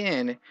 and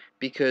again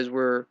because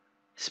we're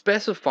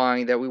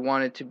specifying that we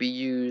want it to be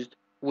used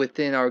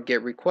within our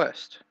GET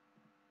request.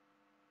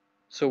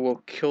 So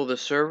we'll kill the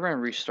server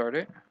and restart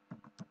it.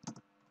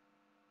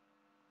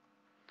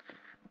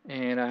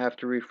 And I have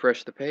to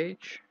refresh the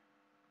page.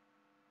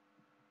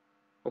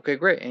 Okay,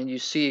 great. And you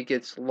see it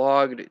gets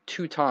logged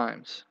 2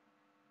 times.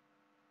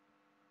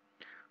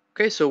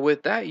 Okay, so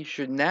with that, you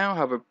should now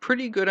have a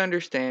pretty good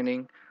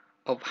understanding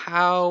of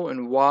how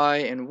and why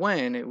and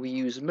when we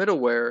use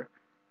middleware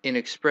in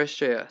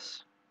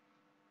Express.js.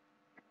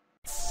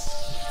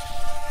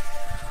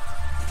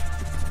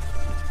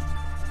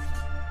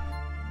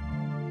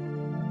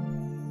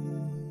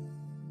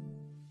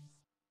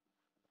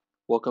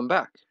 Welcome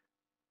back.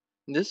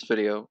 In this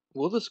video,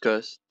 we'll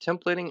discuss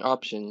templating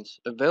options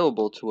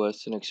available to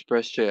us in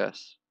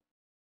Express.js.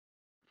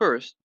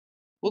 First,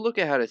 we'll look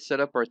at how to set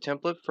up our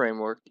template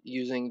framework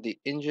using the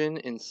engine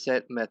and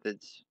set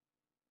methods.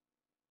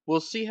 We'll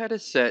see how to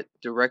set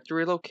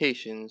directory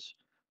locations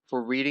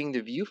for reading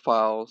the view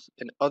files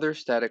and other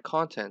static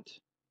content.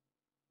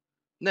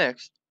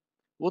 Next,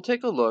 we'll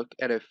take a look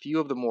at a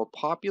few of the more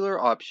popular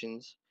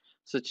options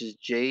such as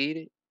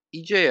Jade,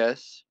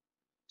 EJS,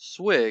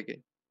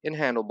 Swig, and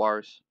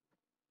handlebars.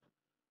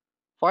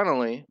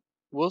 Finally,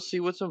 we'll see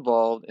what's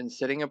involved in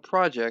setting a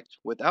project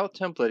without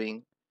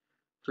templating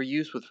for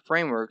use with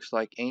frameworks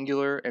like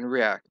Angular and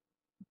React.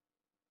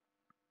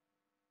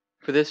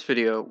 For this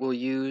video, we'll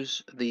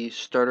use the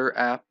starter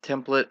app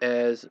template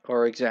as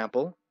our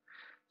example.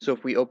 So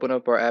if we open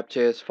up our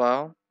app.js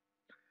file,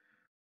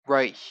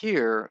 right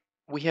here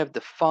we have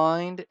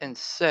defined and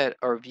set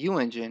our view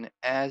engine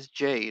as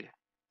Jade.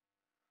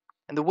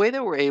 And the way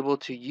that we're able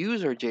to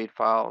use our Jade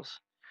files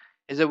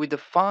is that we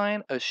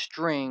define a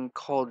string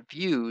called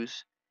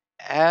views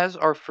as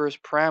our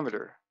first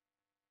parameter.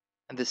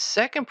 And the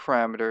second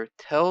parameter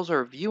tells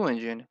our view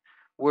engine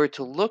where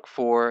to look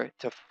for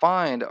to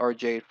find our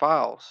Jade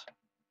files.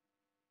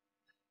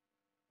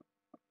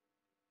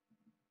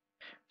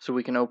 So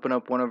we can open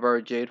up one of our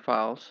Jade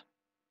files.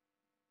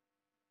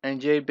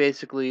 And Jade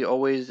basically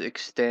always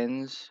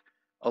extends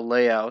a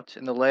layout,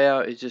 and the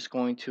layout is just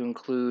going to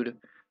include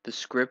the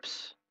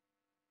scripts,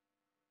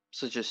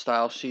 such as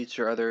style sheets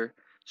or other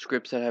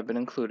scripts that have been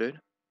included.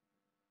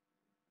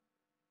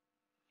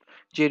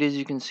 Jade, as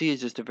you can see,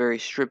 is just a very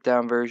stripped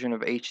down version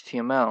of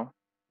HTML,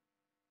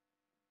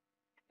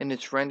 and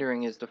its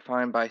rendering is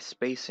defined by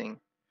spacing.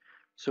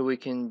 So we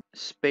can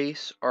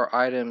space our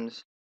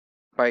items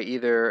by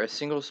either a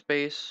single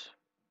space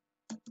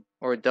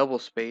or a double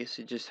space.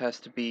 It just has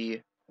to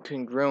be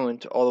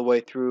congruent all the way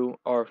through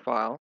our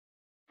file.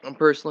 I'm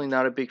personally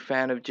not a big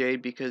fan of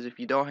Jade because if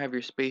you don't have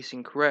your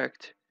spacing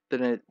correct,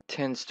 then it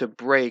tends to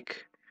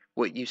break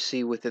what you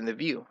see within the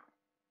view.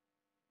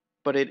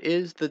 But it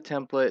is the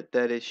template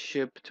that is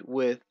shipped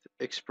with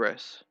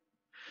Express,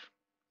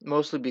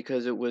 mostly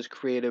because it was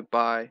created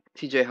by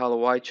TJ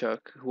Holowaychuk,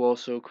 who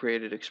also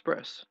created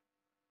Express.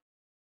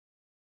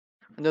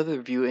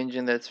 Another view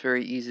engine that's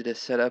very easy to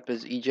set up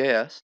is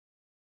EJS.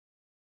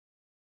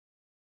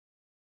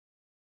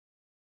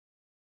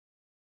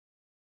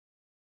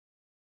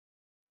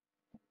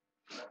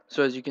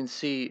 So as you can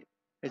see,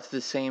 it's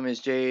the same as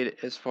Jade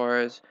as far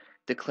as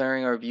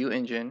declaring our view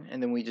engine,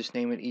 and then we just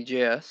name it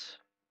EJS.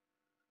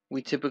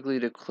 We typically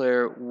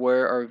declare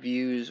where our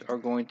views are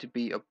going to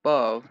be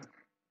above.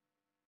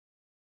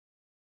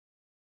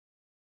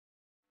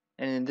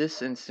 And in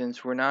this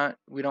instance,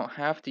 we don't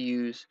have to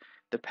use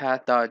the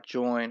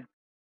path.join.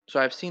 So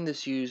I've seen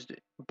this used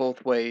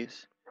both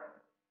ways.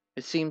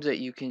 It seems that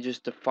you can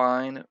just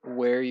define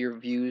where your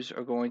views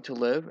are going to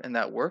live, and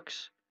that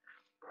works.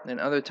 And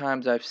other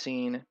times I've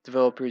seen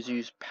developers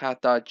use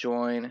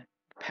path.join,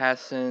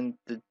 pass in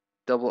the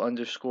double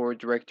underscore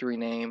directory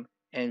name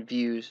and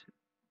views.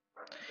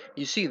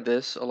 You see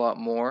this a lot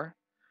more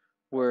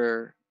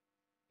where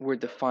we're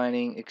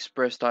defining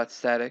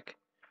express.static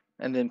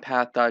and then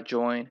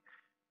path.join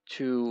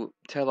to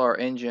tell our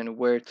engine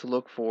where to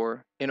look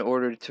for in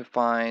order to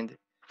find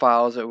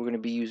files that we're going to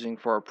be using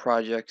for our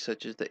project,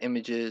 such as the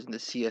images and the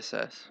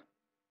CSS.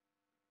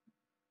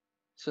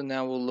 So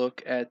now we'll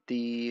look at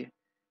the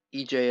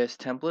EJS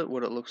template,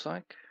 what it looks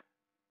like.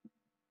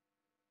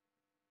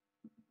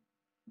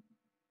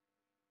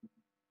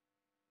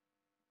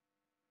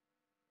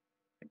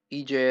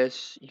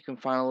 EJS, you can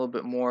find a little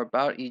bit more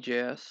about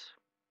EJS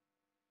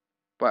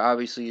by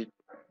obviously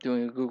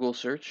doing a Google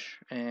search,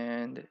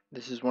 and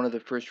this is one of the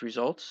first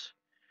results.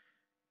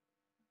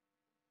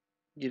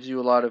 Gives you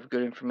a lot of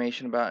good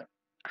information about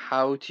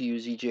how to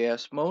use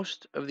EJS,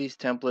 most of these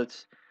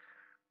templates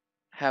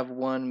have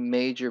one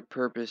major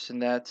purpose,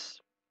 and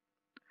that's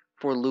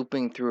for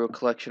looping through a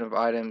collection of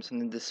items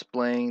and then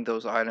displaying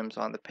those items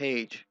on the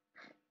page.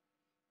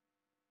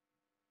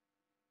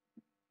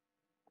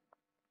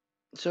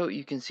 So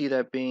you can see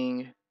that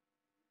being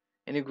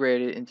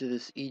integrated into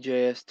this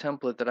EJS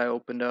template that I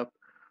opened up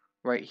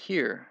right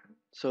here.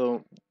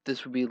 So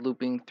this would be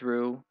looping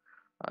through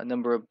a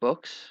number of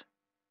books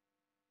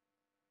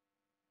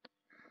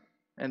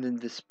and then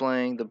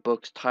displaying the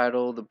book's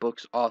title, the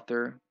book's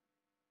author.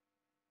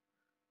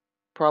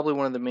 Probably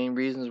one of the main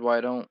reasons why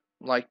I don't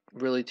like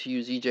really to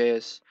use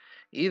EJS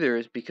either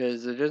is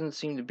because there doesn't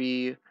seem to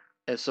be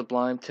a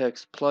Sublime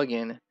Text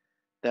plugin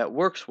that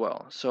works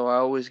well. So I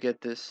always get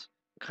this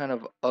kind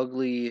of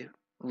ugly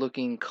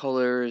looking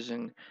colors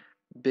and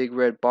big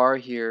red bar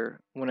here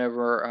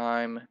whenever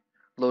I'm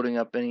loading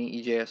up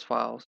any EJS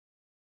files.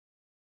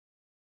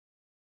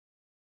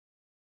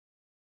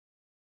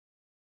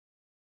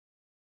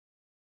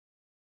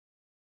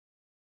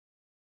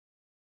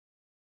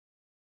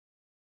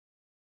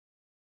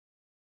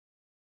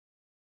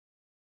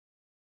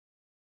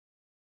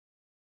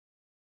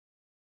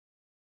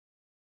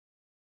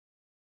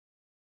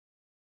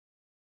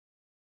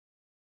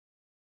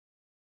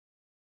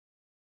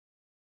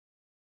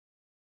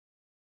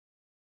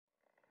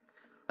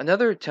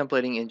 Another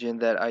templating engine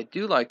that I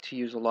do like to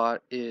use a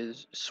lot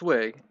is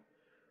Swig.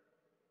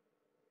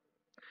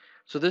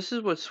 So this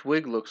is what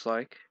Swig looks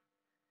like.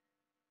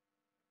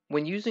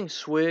 When using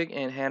Swig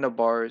and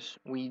handlebars,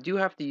 we do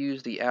have to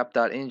use the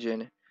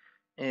app.engine,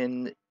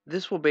 and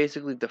this will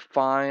basically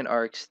define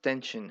our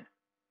extension.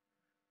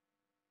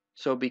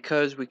 So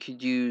because we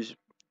could use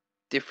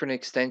different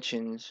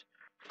extensions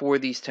for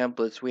these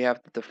templates, we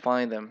have to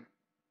define them.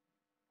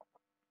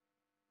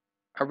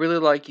 I really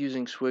like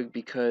using Swig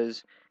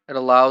because it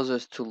allows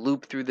us to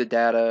loop through the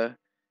data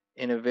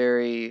in a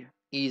very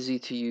easy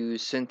to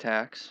use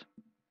syntax.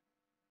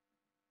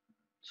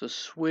 So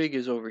Swig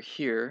is over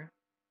here,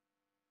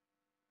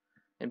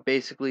 and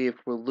basically if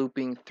we're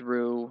looping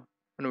through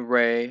an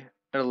array,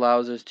 it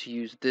allows us to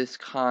use this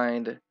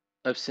kind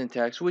of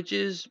syntax, which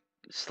is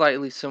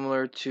slightly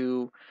similar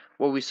to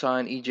what we saw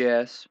in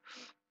EJS.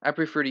 I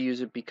prefer to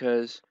use it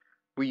because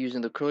we're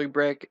using the curly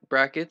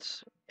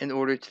brackets in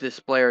order to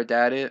display our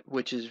data,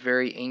 which is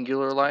very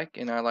Angular-like,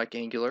 and I like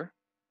Angular.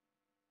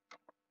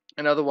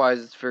 And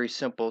otherwise, it's very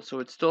simple. So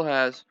it still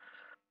has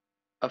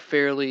a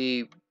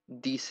fairly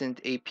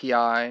decent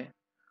API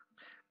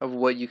of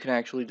what you can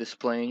actually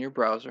display in your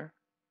browser.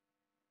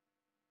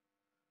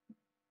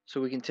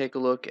 So we can take a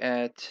look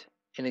at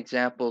an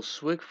example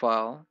Swig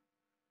file,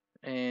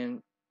 and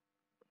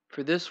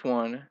for this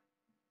one,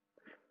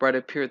 right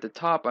up here at the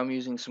top, I'm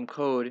using some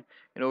code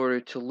in order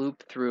to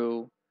loop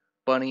through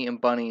bunny and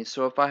bunnies.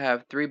 So if I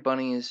have 3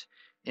 bunnies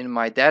in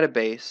my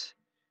database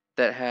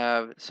that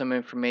have some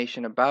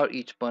information about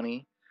each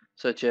bunny,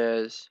 such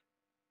as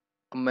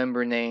a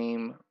member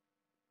name,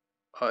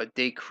 a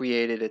date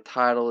created, a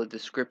title, a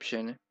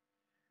description,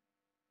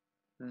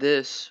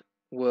 this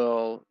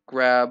will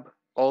grab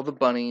all the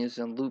bunnies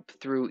and loop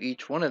through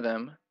each one of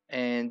them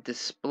and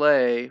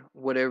display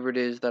whatever it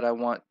is that I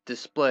want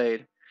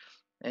displayed.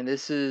 And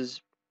this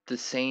is the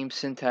same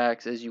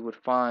syntax as you would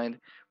find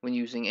when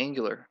using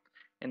Angular.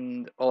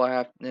 And all I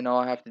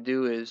have to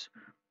do is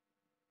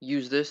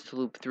use this to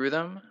loop through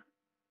them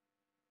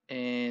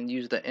and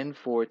use the end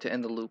for to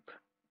end the loop.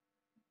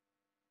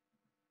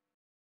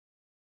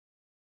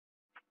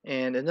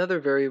 And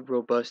another very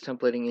robust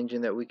templating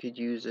engine that we could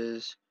use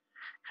is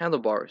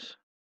handlebars.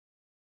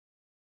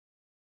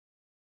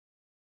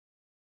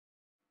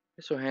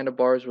 So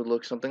handlebars would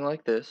look something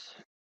like this.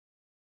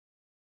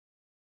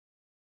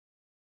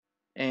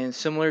 And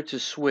similar to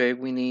Swig,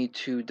 we need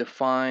to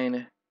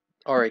define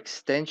our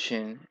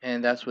extension,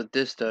 and that's what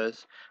this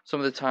does. Some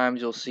of the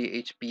times you'll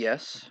see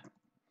HBS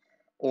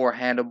or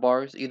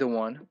handlebars, either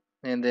one.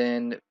 And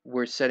then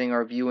we're setting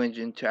our view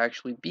engine to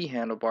actually be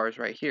handlebars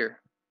right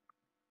here.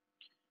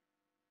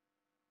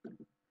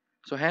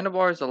 So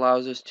handlebars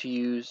allows us to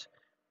use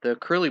the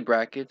curly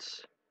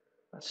brackets,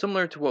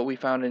 similar to what we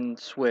found in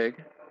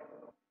Swig.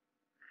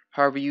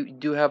 However, you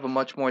do have a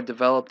much more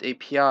developed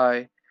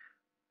API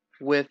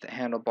with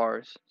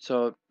handlebars.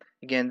 So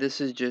again,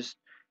 this is just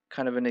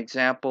kind of an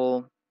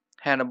example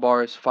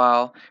handlebars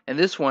file, and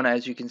this one,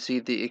 as you can see,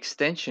 the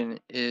extension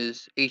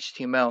is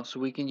HTML, so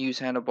we can use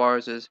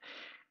handlebars as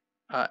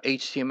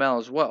HTML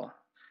as well.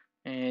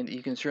 And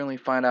you can certainly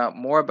find out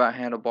more about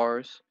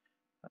handlebars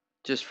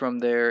just from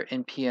their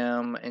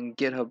npm and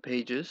GitHub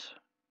pages.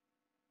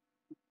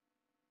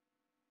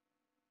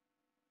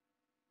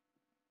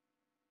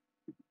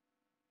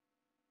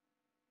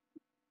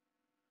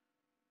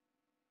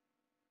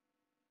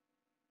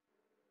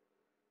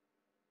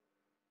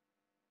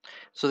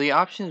 So the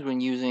options when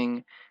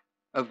using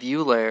a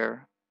view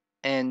layer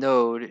and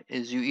Node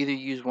is you either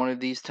use one of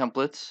these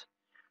templates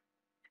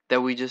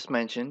that we just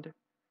mentioned,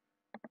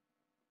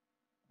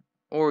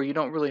 or you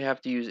don't really have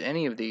to use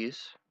any of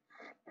these.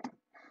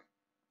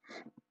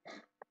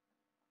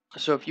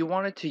 So if you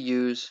wanted to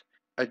use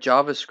a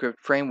JavaScript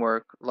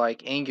framework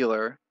like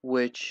Angular,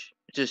 which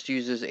just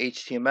uses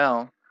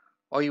HTML,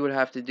 all you would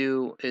have to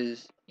do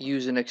is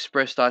use an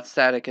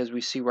express.static as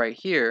we see right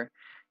here,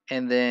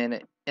 and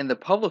then in the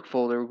public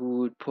folder we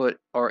would put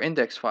our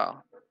index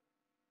file.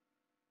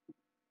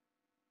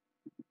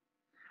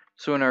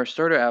 So in our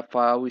starter app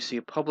file we see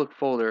a public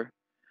folder,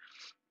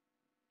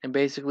 and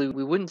basically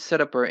we wouldn't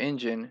set up our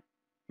engine,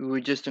 we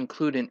would just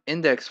include an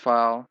index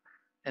file,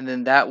 and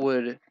then that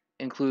would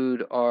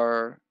include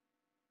our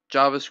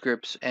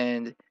JavaScripts,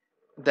 and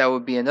that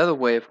would be another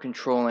way of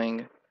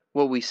controlling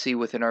what we see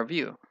within our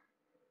view.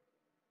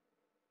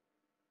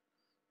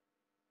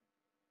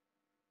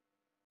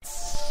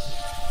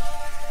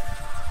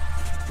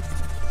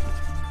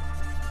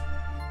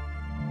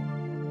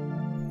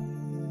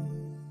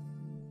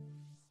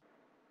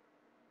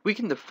 We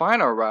can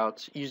define our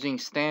routes using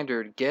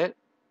standard get,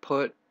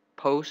 put,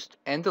 post,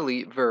 and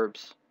delete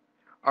verbs.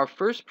 Our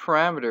first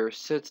parameter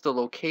sets the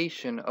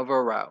location of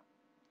our route.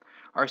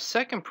 Our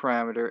second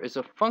parameter is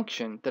a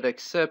function that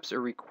accepts a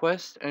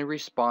request and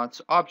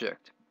response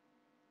object.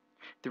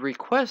 The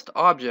request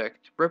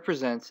object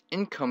represents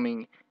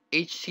incoming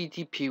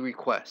HTTP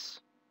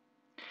requests.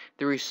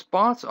 The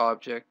response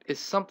object is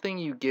something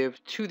you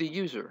give to the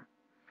user,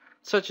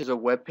 such as a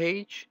web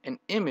page, an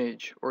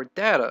image, or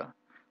data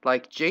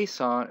like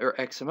JSON or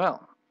XML.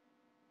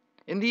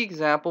 In the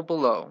example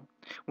below,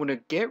 when a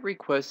GET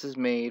request is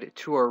made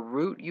to our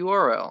root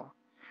URL,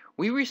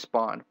 we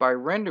respond by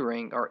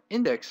rendering our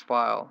index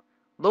file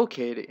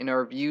located in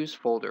our views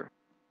folder.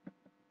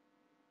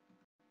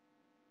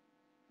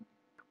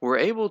 We're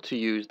able to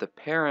use the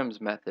params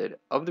method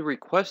of the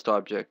request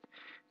object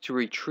to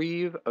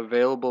retrieve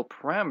available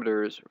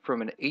parameters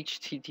from an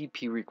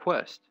HTTP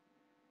request.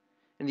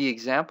 In the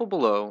example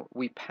below,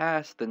 we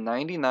pass the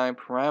 99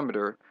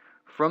 parameter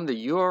from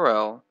the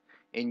URL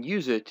and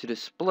use it to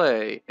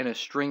display in a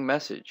string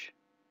message.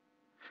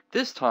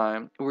 This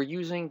time, we're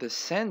using the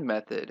send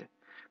method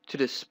to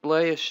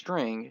display a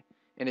string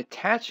and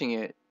attaching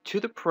it to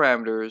the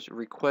parameter's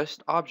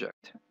request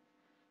object.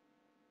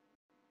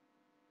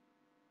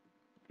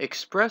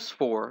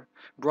 Express4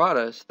 brought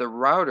us the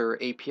router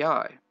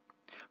API.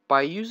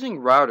 By using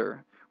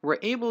router, we're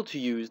able to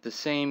use the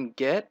same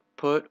get,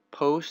 put,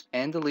 post,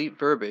 and delete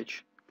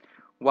verbiage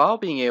while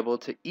being able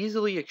to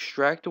easily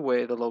extract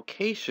away the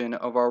location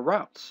of our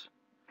routes.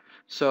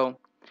 So,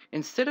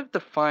 instead of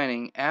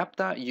defining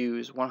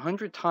app.use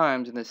 100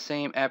 times in the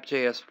same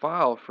app.js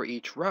file for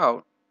each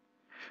route,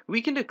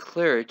 we can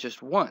declare it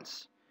just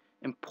once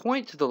and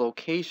point to the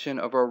location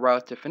of our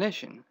route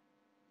definition.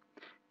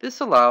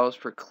 This allows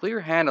for clear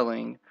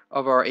handling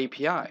of our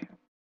API.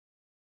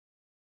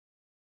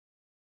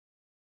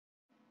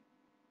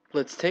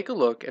 Let's take a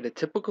look at a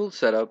typical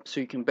setup so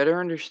you can better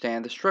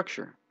understand the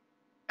structure.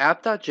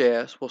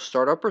 App.js will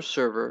start up our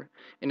server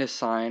and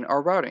assign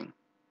our routing.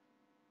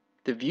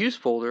 The views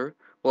folder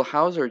will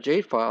house our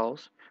Jade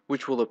files,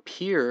 which will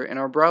appear in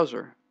our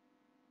browser.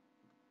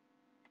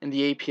 And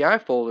the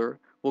API folder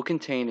will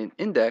contain an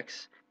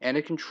index and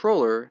a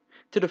controller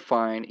to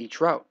define each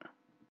route.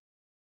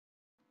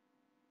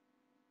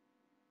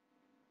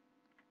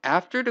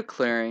 After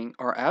declaring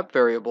our app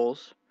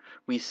variables,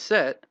 we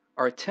set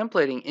our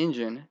templating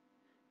engine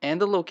and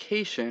the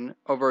location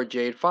of our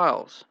Jade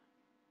files.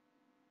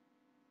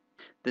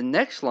 The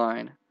next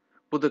line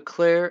will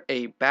declare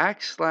a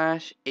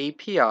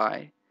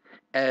 \API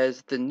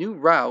as the new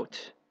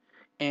route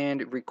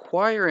and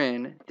require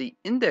in the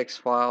index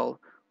file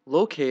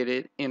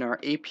located in our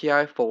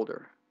API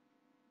folder.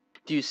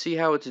 Do you see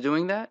how it's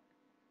doing that?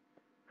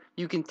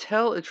 You can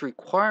tell it's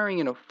requiring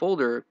in a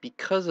folder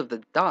because of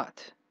the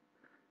dot,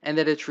 and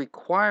that it's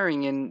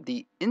requiring in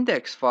the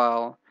index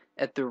file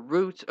at the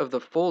root of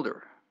the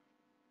folder.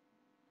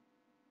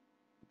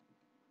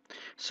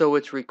 So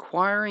it's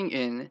requiring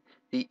in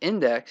the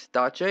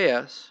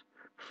index.js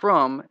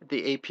from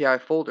the API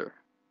folder.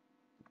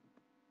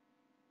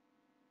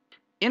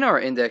 In our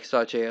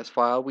index.js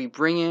file, we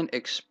bring in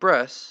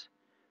Express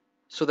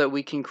so that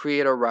we can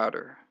create a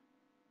router.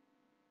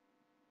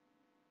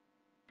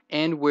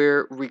 And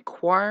we're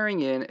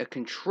requiring in a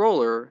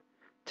controller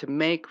to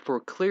make for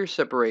clear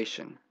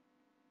separation.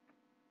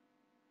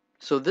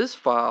 So this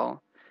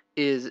file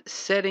is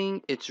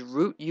setting its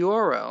root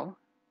URL,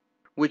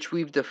 which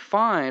we've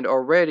defined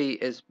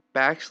already as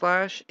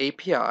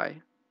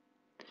 \API,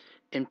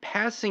 and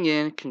passing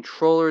in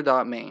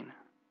controller.main.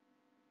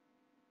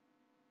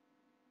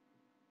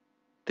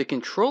 The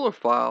controller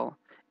file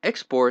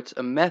exports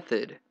a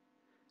method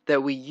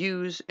that we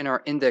use in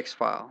our index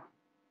file.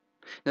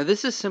 Now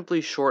this is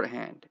simply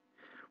shorthand.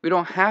 We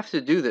don't have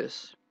to do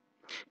this.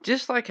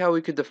 Just like how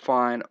we could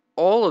define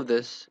all of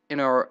this in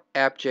our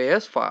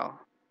app.js file,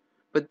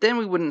 but then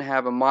we wouldn't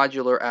have a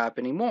modular app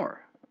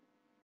anymore.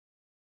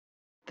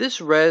 This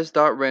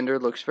res.render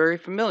looks very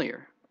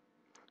familiar.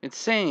 It's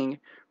saying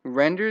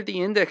render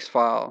the index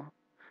file,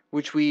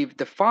 which we've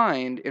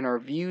defined in our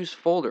views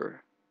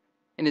folder,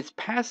 and it's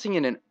passing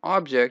in an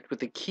object with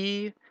the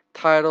key,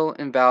 title,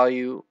 and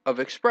value of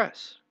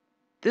Express.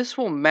 This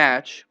will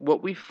match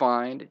what we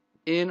find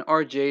in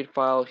our Jade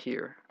file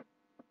here.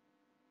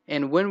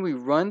 And when we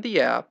run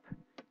the app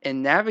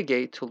and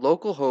navigate to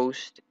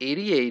localhost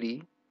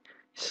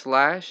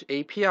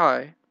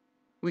 8080/API,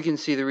 we can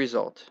see the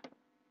result.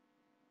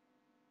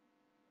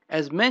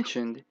 As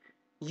mentioned,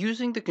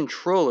 using the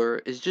controller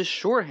is just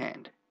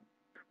shorthand.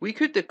 We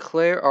could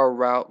declare our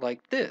route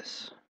like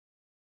this.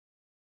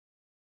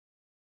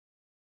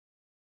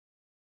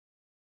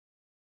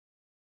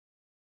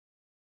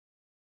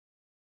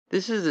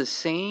 This is the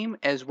same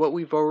as what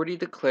we've already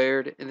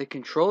declared in the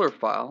controller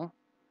file,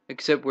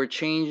 except we're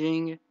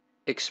changing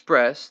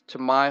Express to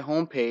my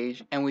home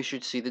page, and we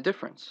should see the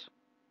difference.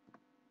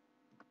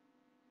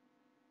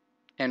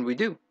 And we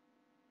do.